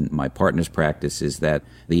practice and my partner's practice is that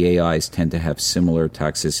the AIs tend to have similar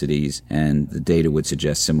toxicities, and the data would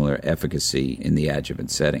suggest similar efficacy in the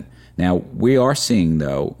adjuvant setting. Now, we are seeing,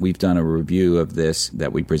 though, we've done a review of this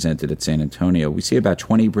that we presented at San Antonio. We see about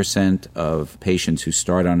 20% of patients who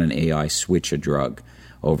start on an AI switch a drug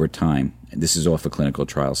over time. This is off a clinical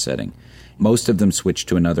trial setting. Most of them switch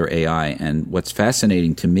to another AI, and what's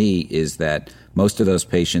fascinating to me is that most of those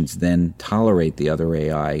patients then tolerate the other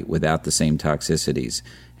AI without the same toxicities.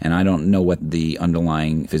 And I don't know what the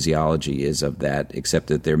underlying physiology is of that, except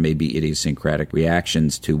that there may be idiosyncratic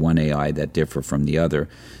reactions to one AI that differ from the other.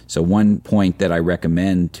 So one point that I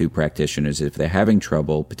recommend to practitioners, if they're having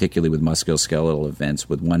trouble, particularly with musculoskeletal events,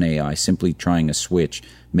 with one AI, simply trying a switch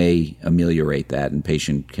may ameliorate that, and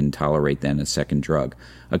patient can tolerate then a second drug.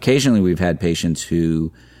 Occasionally we've had patients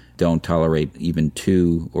who don't tolerate even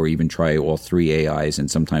two or even try all three AIs,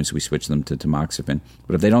 and sometimes we switch them to tamoxifen.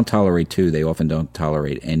 But if they don't tolerate two, they often don't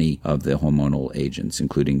tolerate any of the hormonal agents,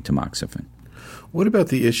 including tamoxifen. What about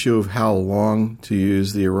the issue of how long to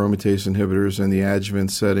use the aromatase inhibitors in the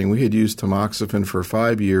adjuvant setting? We had used tamoxifen for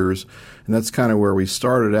 5 years, and that's kind of where we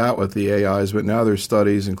started out with the AIs, but now there's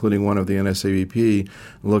studies, including one of the NSABP,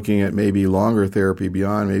 looking at maybe longer therapy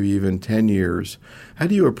beyond maybe even 10 years. How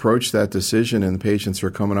do you approach that decision in the patients who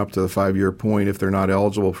are coming up to the 5-year point if they're not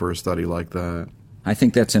eligible for a study like that? I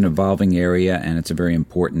think that's an evolving area, and it's a very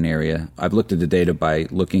important area. I've looked at the data by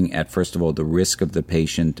looking at, first of all, the risk of the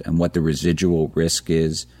patient and what the residual risk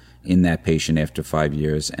is in that patient after 5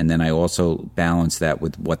 years. And then I also balance that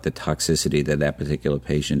with what the toxicity that that particular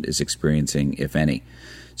patient is experiencing, if any.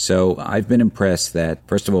 So I've been impressed that,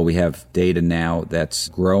 first of all, we have data now that's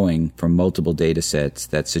growing from multiple data sets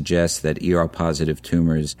that suggests that ER-positive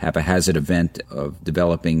tumors have a hazard event of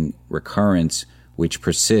developing recurrence which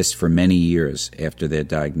persists for many years after their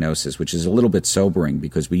diagnosis, which is a little bit sobering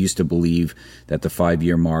because we used to believe that the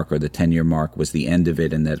 5-year mark or the 10-year mark was the end of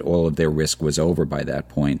it and that all of their risk was over by that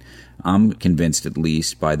point. I'm convinced, at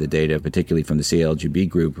least by the data, particularly from the CALGB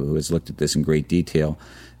group, who has looked at this in great detail,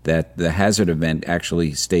 that the hazard event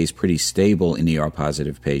actually stays pretty stable in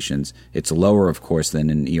ER-positive patients. It's lower, of course, than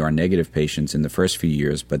in ER-negative patients in the first few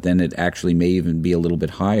years, but then it actually may even be a little bit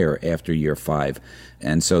higher after year 5.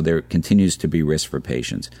 And so there continues to be risk for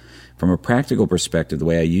patients. From a practical perspective, the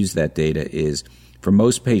way I use that data is for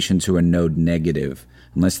most patients who are node negative,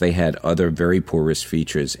 unless they had other very poor risk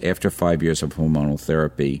features, after 5 years of hormonal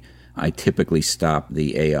therapy, I typically stop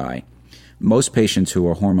the AI. Most patients who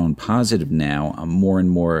are hormone positive now are more and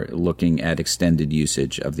more looking at extended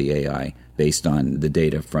usage of the AI based on the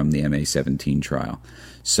data from the MA17 trial.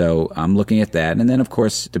 So I'm looking at that. And then, of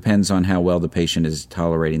course, it depends on how well the patient is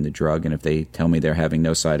tolerating the drug. And if they tell me they're having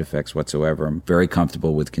no side effects whatsoever, I'm very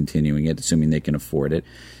comfortable with continuing it, assuming they can afford it.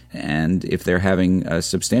 And if they're having a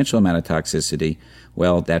substantial amount of toxicity,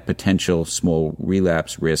 well, that potential small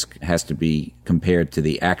relapse risk has to be compared to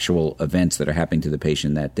the actual events that are happening to the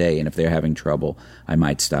patient that day. And if they're having trouble, I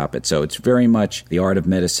might stop it. So it's very much the art of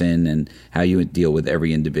medicine and how you deal with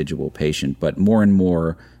every individual patient. But more and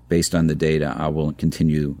more, based on the data, I will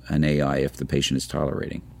continue an AI if the patient is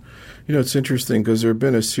tolerating. You know, it's interesting because there have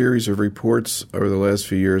been a series of reports over the last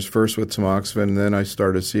few years, first with tamoxifen, and then I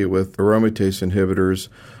started to see it with aromatase inhibitors,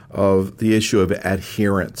 of the issue of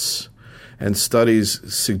adherence and studies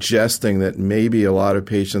suggesting that maybe a lot of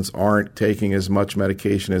patients aren't taking as much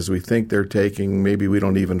medication as we think they're taking. Maybe we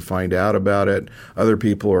don't even find out about it. Other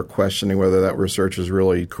people are questioning whether that research is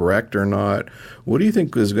really correct or not. What do you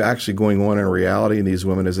think is actually going on in reality in these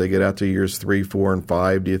women as they get out to years 3, 4, and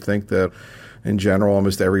 5? Do you think that in general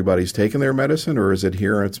almost everybody's taking their medicine, or is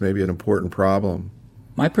adherence maybe an important problem?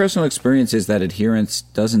 My personal experience is that adherence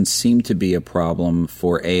doesn't seem to be a problem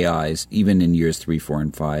for AIs, even in years 3, 4,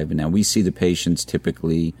 and 5. Now, we see the patients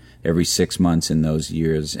typically every 6 months in those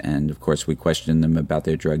years, and of course we question them about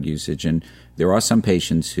their drug usage. And there are some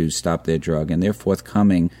patients who stop their drug, and they're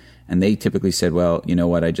forthcoming, and they typically said, well, you know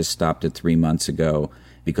what, I just stopped it 3 months ago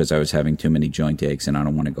because I was having too many joint aches and I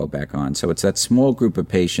don't want to go back on. So it's that small group of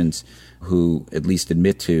patients who at least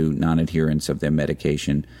admit to non-adherence of their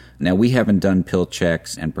medication. Now, we haven't done pill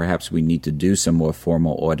checks, and perhaps we need to do some more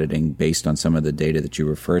formal auditing based on some of the data that you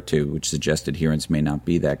refer to, which suggests adherence may not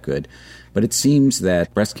be that good. But it seems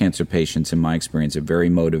that breast cancer patients, in my experience, are very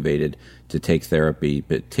motivated to take therapy,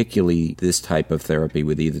 particularly this type of therapy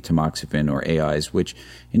with either tamoxifen or AIs, which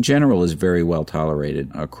in general is very well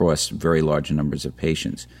tolerated across very large numbers of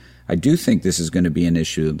patients. I do think this is going to be an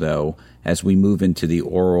issue, though, as we move into the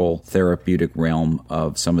oral therapeutic realm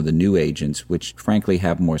of some of the new agents, which frankly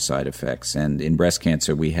have more side effects. And in breast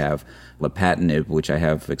cancer, we have lapatinib, which I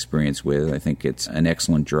have experience with. I think it's an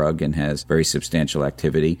excellent drug and has very substantial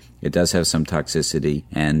activity. It does have some toxicity,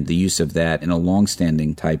 and the use of that in a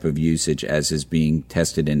long-standing type of usage, as is being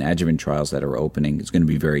tested in adjuvant trials that are opening, is going to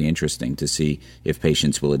be very interesting to see if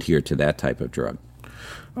patients will adhere to that type of drug.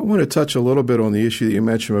 I want to touch a little bit on the issue that you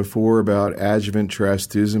mentioned before about adjuvant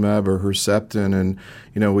trastuzumab or Herceptin.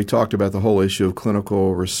 And, we talked about the whole issue of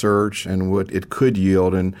clinical research and what it could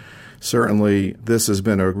yield. And certainly this has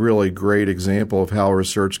been a really great example of how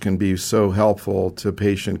research can be so helpful to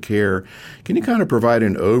patient care. Can you kind of provide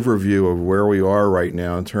an overview of where we are right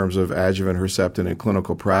now in terms of adjuvant Herceptin in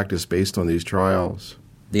clinical practice based on these trials?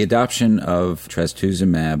 The adoption of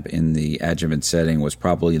trastuzumab in the adjuvant setting was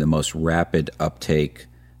probably the most rapid uptake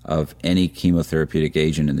of any chemotherapeutic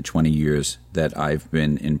agent in the 20 years that I've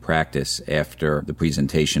been in practice after the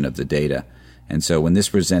presentation of the data. And so when this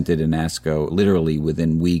presented in ASCO, literally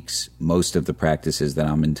within weeks, most of the practices that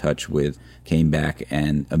I'm in touch with came back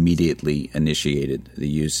and immediately initiated the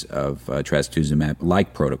use of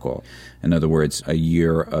trastuzumab-like protocol. In other words, a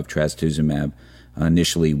year of trastuzumab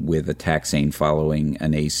initially with a taxane following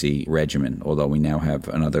an AC regimen, although we now have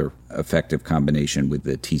another effective combination with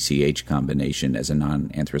the TCH combination as a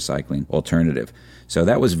non-anthracycline alternative. So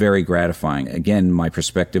that was very gratifying. Again, my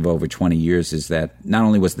perspective over 20 years is that not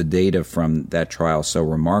only was the data from that trial so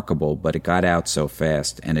remarkable, but it got out so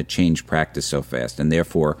fast and it changed practice so fast, and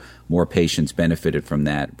therefore more patients benefited from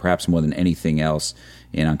that, perhaps more than anything else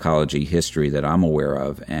in oncology history that I'm aware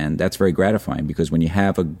of. And that's very gratifying because when you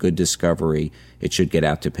have a good discovery, it should get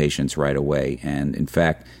out to patients right away. And in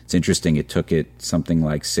fact, it's interesting, it took it something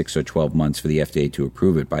like 6 or 12 months for the FDA to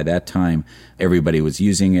approve it. By that time, everybody was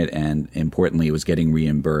using it, and importantly, it was getting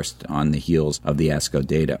reimbursed on the heels of the ASCO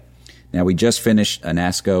data. Now, we just finished an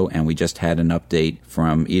ASCO, and we just had an update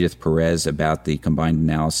from Edith Perez about the combined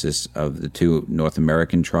analysis of the two North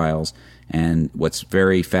American trials. And what's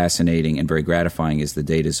very fascinating and very gratifying is the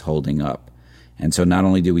data is holding up. And so not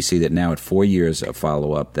only do we see that now at 4 years of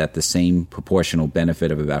follow-up, that the same proportional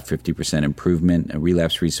benefit of about 50% improvement,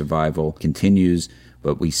 relapse-free survival continues,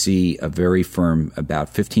 but we see a very firm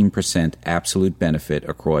about 15% absolute benefit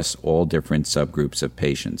across all different subgroups of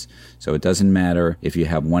patients. So it doesn't matter if you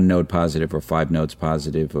have 1 node positive or 5 nodes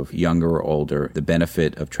positive, of younger or older, the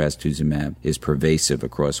benefit of trastuzumab is pervasive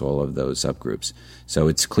across all of those subgroups. So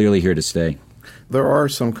it's clearly here to stay. There are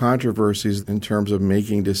some controversies in terms of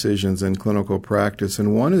making decisions in clinical practice,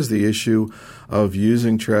 and one is the issue of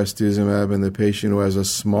using trastuzumab in the patient who has a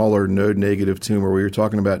smaller node-negative tumor. We were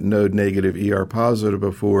talking about node-negative ER-positive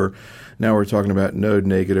before. Now we're talking about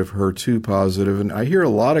node-negative HER2-positive. And I hear a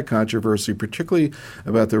lot of controversy, particularly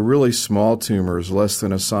about the really small tumors, less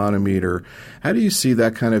than a centimeter. How do you see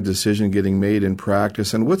that kind of decision getting made in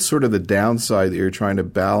practice? And what's sort of the downside that you're trying to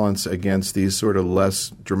balance against these sort of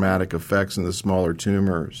less dramatic effects in the smaller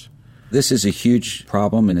tumors? This is a huge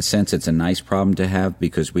problem. In a sense, it's a nice problem to have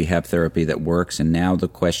because we have therapy that works. And now the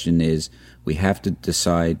question is, we have to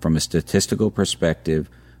decide from a statistical perspective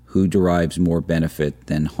who derives more benefit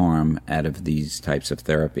than harm out of these types of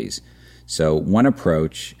therapies. So one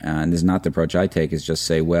approach, and this is not the approach I take, is just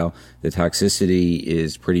say, well, the toxicity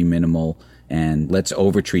is pretty minimal, and let's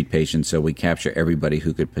overtreat patients so we capture everybody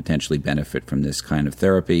who could potentially benefit from this kind of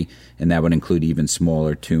therapy, and that would include even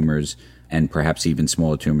smaller tumors and perhaps even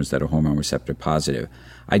smaller tumors that are hormone receptor positive.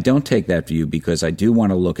 I don't take that view because I do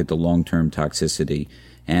want to look at the long-term toxicity.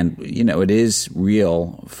 And, it is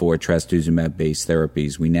real for trastuzumab-based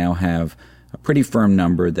therapies. We now have a pretty firm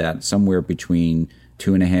number that somewhere between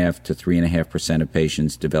 2.5% to 3.5% of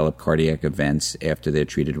patients develop cardiac events after they're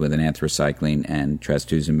treated with an anthracycline and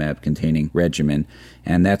trastuzumab-containing regimen.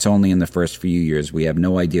 And that's only in the first few years. We have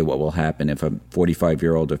no idea what will happen if a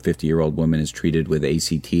 45-year-old or 50-year-old woman is treated with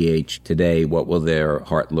ACTH today. What will their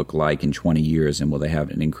heart look like in 20 years? And will they have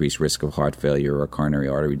an increased risk of heart failure or coronary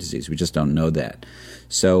artery disease? We just don't know that.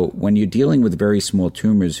 So when you're dealing with very small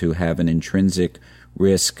tumors who have an intrinsic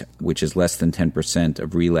risk, which is less than 10%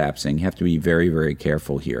 of relapsing, you have to be very, very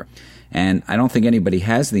careful here. And I don't think anybody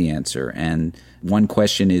has the answer. And one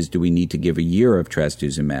question is, do we need to give a year of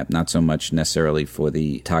trastuzumab? Not so much necessarily for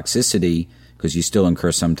the toxicity, because you still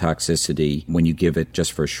incur some toxicity when you give it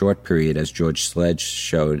just for a short period, as George Sledge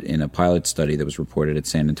showed in a pilot study that was reported at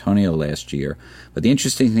San Antonio last year. But the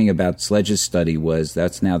interesting thing about Sledge's study was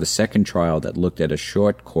that's now the second trial that looked at a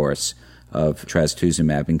short course of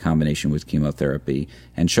trastuzumab in combination with chemotherapy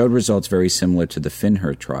and showed results very similar to the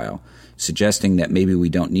FINHER trial, suggesting that maybe we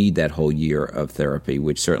don't need that whole year of therapy,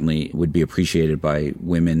 which certainly would be appreciated by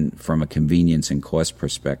women from a convenience and cost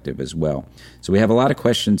perspective as well. So we have a lot of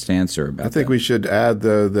questions to answer about that. I think we should add,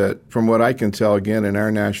 though, that from what I can tell, again, in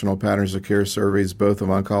our national patterns of care surveys, both of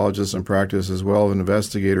oncologists in practice as well as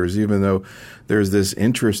investigators, even though there's this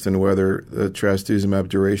interest in whether the trastuzumab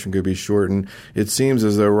duration could be shortened, it seems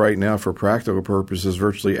as though right now, for practical purposes,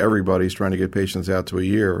 virtually everybody's trying to get patients out to a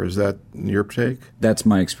year. Is that your take? That's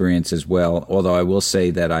my experience as well, although I will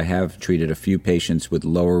say that I have treated a few patients with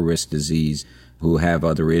lower risk disease who have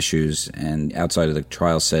other issues. And outside of the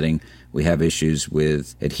trial setting, we have issues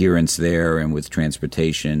with adherence there and with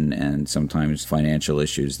transportation and sometimes financial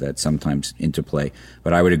issues that sometimes interplay.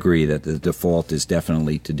 But I would agree that the default is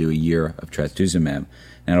definitely to do a year of trastuzumab.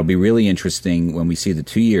 And it'll be really interesting when we see the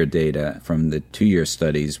 2-year data from the 2-year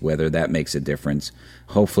studies, whether that makes a difference.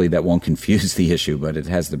 Hopefully that won't confuse the issue, but it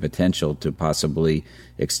has the potential to possibly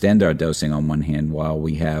extend our dosing on one hand while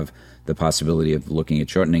we have the possibility of looking at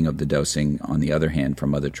shortening of the dosing on the other hand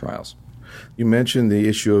from other trials. You mentioned the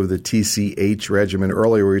issue of the TCH regimen.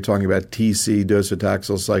 Earlier we were talking about TC,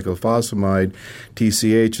 docetaxel cyclophosphamide.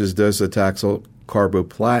 TCH is docetaxel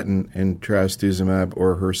carboplatin and trastuzumab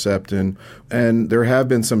or Herceptin. And there have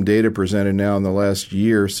been some data presented now in the last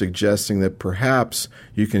year suggesting that perhaps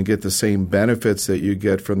you can get the same benefits that you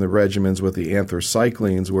get from the regimens with the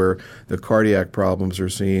anthracyclines, where the cardiac problems are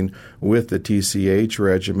seen, with the TCH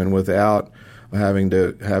regimen without having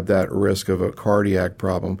to have that risk of a cardiac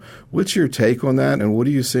problem. What's your take on that, and what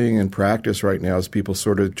are you seeing in practice right now as people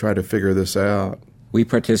sort of try to figure this out? We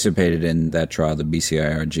participated in that trial, the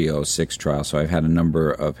BCIRG-06 trial, so I've had a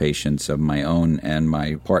number of patients of my own and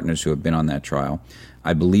my partners who have been on that trial.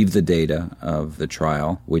 I believe the data of the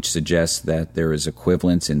trial, which suggests that there is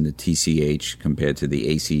equivalence in the TCH compared to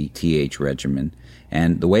the ACTH regimen.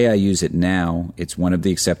 And the way I use it now, it's one of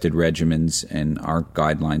the accepted regimens in our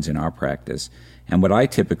guidelines in our practice. And what I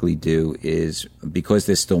typically do is, because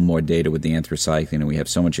there's still more data with the anthracycline and we have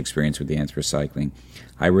so much experience with the anthracycline,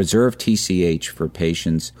 I reserve TCH for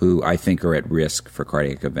patients who I think are at risk for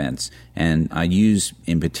cardiac events. And I use,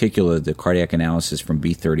 in particular, the cardiac analysis from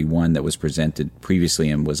B31 that was presented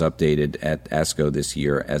previously and was updated at ASCO this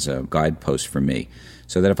year as a guidepost for me.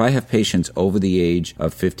 So that if I have patients over the age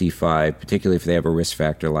of 55, particularly if they have a risk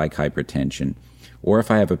factor like hypertension, or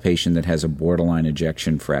if I have a patient that has a borderline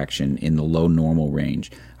ejection fraction in the low normal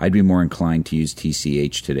range, I'd be more inclined to use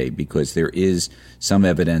TCH today because there is some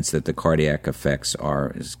evidence that the cardiac effects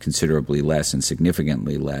are considerably less and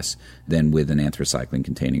significantly less than with an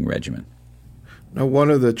anthracycline-containing regimen. Now, one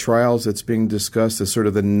of the trials that's being discussed is sort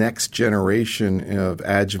of the next generation of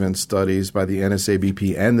adjuvant studies by the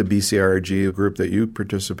NSABP and the BCIRG group that you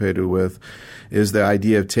participated with, is the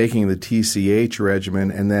idea of taking the TCH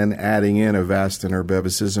regimen and then adding in Avastin or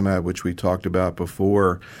bevacizumab, which we talked about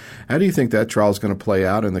before. How do you think that trial is going to play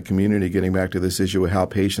out in the community, getting back to this issue of how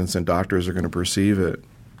patients and doctors are going to perceive it?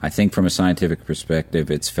 I think from a scientific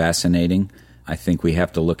perspective, it's fascinating. I think we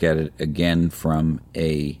have to look at it again from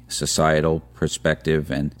a societal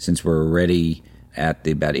perspective, and since we're already at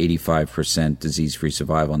the about 85% disease-free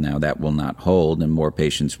survival now, that will not hold and more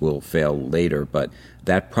patients will fail later, but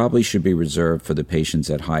that probably should be reserved for the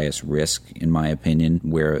patients at highest risk, in my opinion,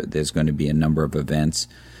 where there's going to be a number of events.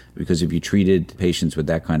 Because if you treated patients with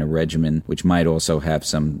that kind of regimen, which might also have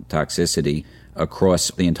some toxicity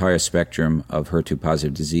across the entire spectrum of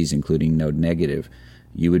HER2-positive disease, including node-negative,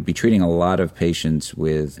 you would be treating a lot of patients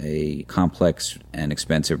with a complex and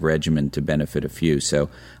expensive regimen to benefit a few. So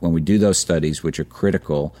when we do those studies, which are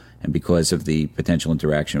critical, and because of the potential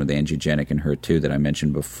interaction with angiogenic and HER2 that I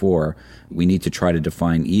mentioned before, we need to try to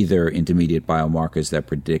define either intermediate biomarkers that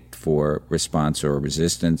predict for response or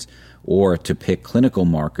resistance, or to pick clinical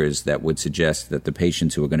markers that would suggest that the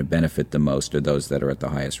patients who are going to benefit the most are those that are at the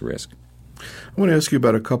highest risk. I want to ask you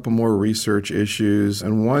about a couple more research issues,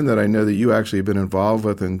 and one that I know that you actually have been involved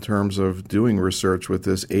with in terms of doing research with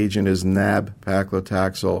this agent is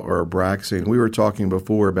nab-paclitaxel or Abraxane. We were talking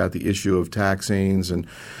before about the issue of taxanes and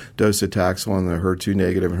docetaxel in the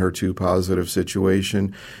HER2-negative and HER2-positive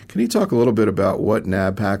situation. Can you talk a little bit about what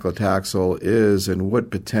nab-paclitaxel is and what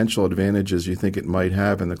potential advantages you think it might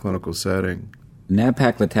have in the clinical setting?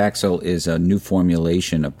 Nab-paclitaxel is a new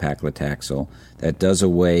formulation of paclitaxel that does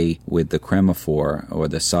away with the cremophore, or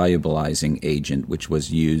the solubilizing agent, which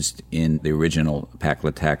was used in the original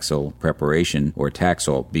paclitaxel preparation, or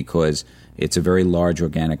Taxol, because it's a very large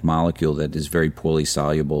organic molecule that is very poorly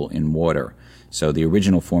soluble in water. So the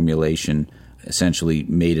original formulation essentially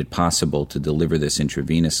made it possible to deliver this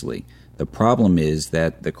intravenously. The problem is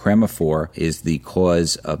that the cremophore is the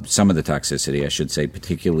cause of some of the toxicity, I should say,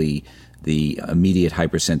 particularly the immediate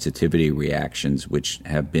hypersensitivity reactions, which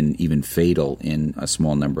have been even fatal in a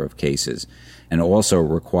small number of cases, and also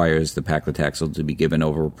requires the paclitaxel to be given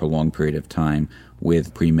over a prolonged period of time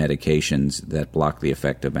with pre-medications that block the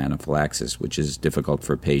effect of anaphylaxis, which is difficult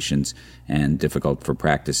for patients and difficult for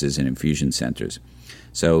practices in infusion centers.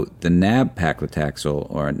 So the nab-paclitaxel,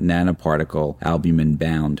 or nanoparticle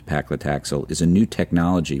albumin-bound paclitaxel, is a new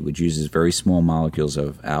technology which uses very small molecules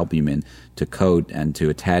of albumin to coat and to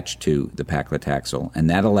attach to the paclitaxel, and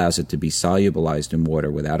that allows it to be solubilized in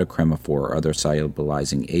water without a cremophore or other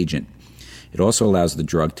solubilizing agent. It also allows the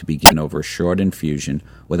drug to be given over a short infusion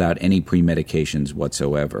without any pre-medications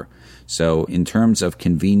whatsoever. So in terms of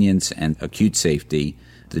convenience and acute safety,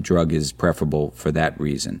 the drug is preferable for that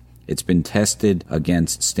reason. It's been tested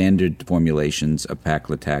against standard formulations of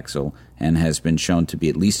paclitaxel and has been shown to be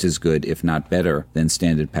at least as good, if not better, than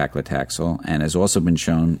standard paclitaxel, and has also been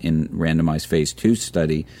shown in randomized phase 2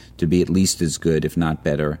 study to be at least as good, if not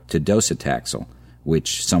better, to docetaxel,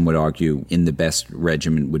 which some would argue in the best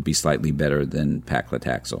regimen would be slightly better than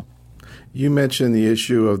paclitaxel. You mentioned the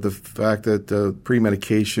issue of the fact that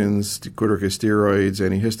pre-medications, corticosteroids,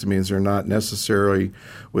 antihistamines are not necessary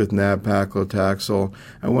with nab-paclitaxel.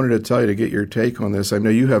 I wanted to tell you to get your take on this. I know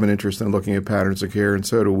you have an interest in looking at patterns of care, and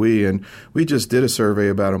so do we. And we just did a survey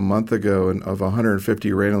about a month ago of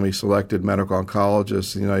 150 randomly selected medical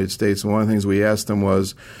oncologists in the United States. And one of the things we asked them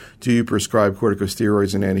was, do you prescribe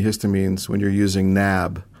corticosteroids and antihistamines when you're using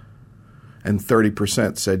NAB? And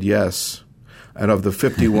 30% said yes. And of the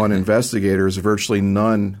 51 investigators, virtually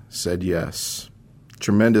none said yes.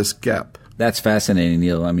 Tremendous gap. That's fascinating,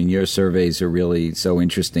 Neil. I mean, your surveys are really so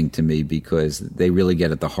interesting to me because they really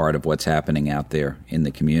get at the heart of what's happening out there in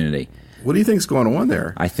the community. What do you think is going on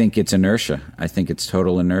there? I think it's inertia. I think it's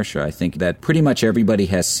total inertia. I think that pretty much everybody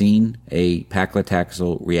has seen a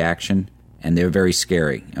paclitaxel reaction, and they're very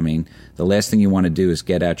scary. I mean, the last thing you want to do is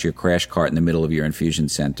get out your crash cart in the middle of your infusion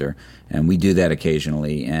center, and we do that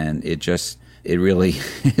occasionally, and it really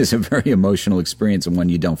is a very emotional experience and one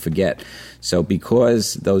you don't forget. So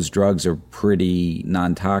because those drugs are pretty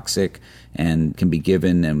non-toxic and can be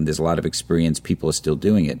given, and there's a lot of experience, people are still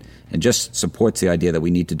doing it. It just supports the idea that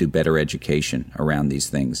we need to do better education around these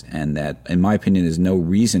things, and that, in my opinion, there's no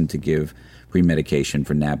reason to give pre-medication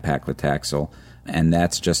for nab-paclitaxel, and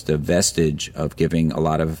that's just a vestige of giving a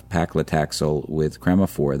lot of paclitaxel with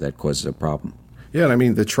Cremophor that causes a problem. Yeah, and I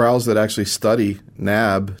mean, the trials that actually study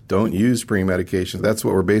NAB don't use pre-medications. That's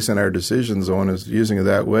what we're basing our decisions on, is using it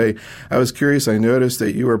that way. I was curious, I noticed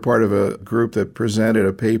that you were part of a group that presented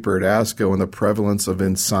a paper at ASCO on the prevalence of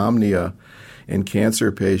insomnia in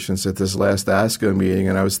cancer patients at this last ASCO meeting,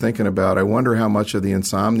 and I was thinking about, I wonder how much of the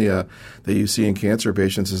insomnia that you see in cancer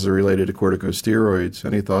patients is related to corticosteroids.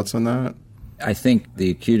 Any thoughts on that? I think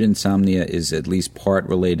the acute insomnia is at least part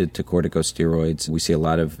related to corticosteroids. We see a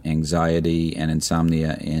lot of anxiety and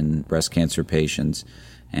insomnia in breast cancer patients.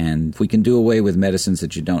 And if we can do away with medicines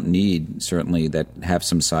that you don't need, certainly that have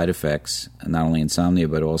some side effects, not only insomnia,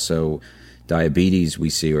 but also diabetes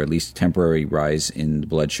we see, or at least temporary rise in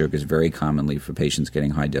blood sugars very commonly for patients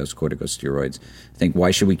getting high-dose corticosteroids. I think,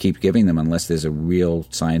 why should we keep giving them unless there's a real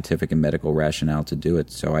scientific and medical rationale to do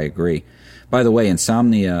it? So I agree. By the way,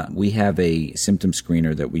 insomnia, we have a symptom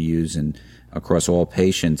screener that we use across all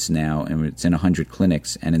patients now, and it's in 100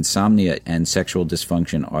 clinics. And insomnia and sexual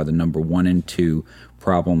dysfunction are the number 1 and 2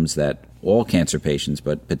 problems that all cancer patients,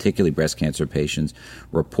 but particularly breast cancer patients,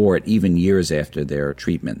 report even years after their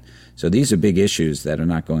treatment. So these are big issues that are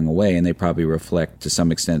not going away, and they probably reflect to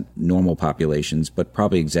some extent normal populations, but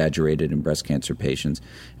probably exaggerated in breast cancer patients.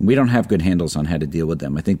 And we don't have good handles on how to deal with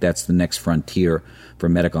them. I think that's the next frontier for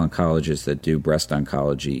medical oncologists that do breast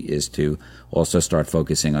oncology, is to also start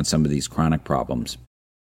focusing on some of these chronic problems.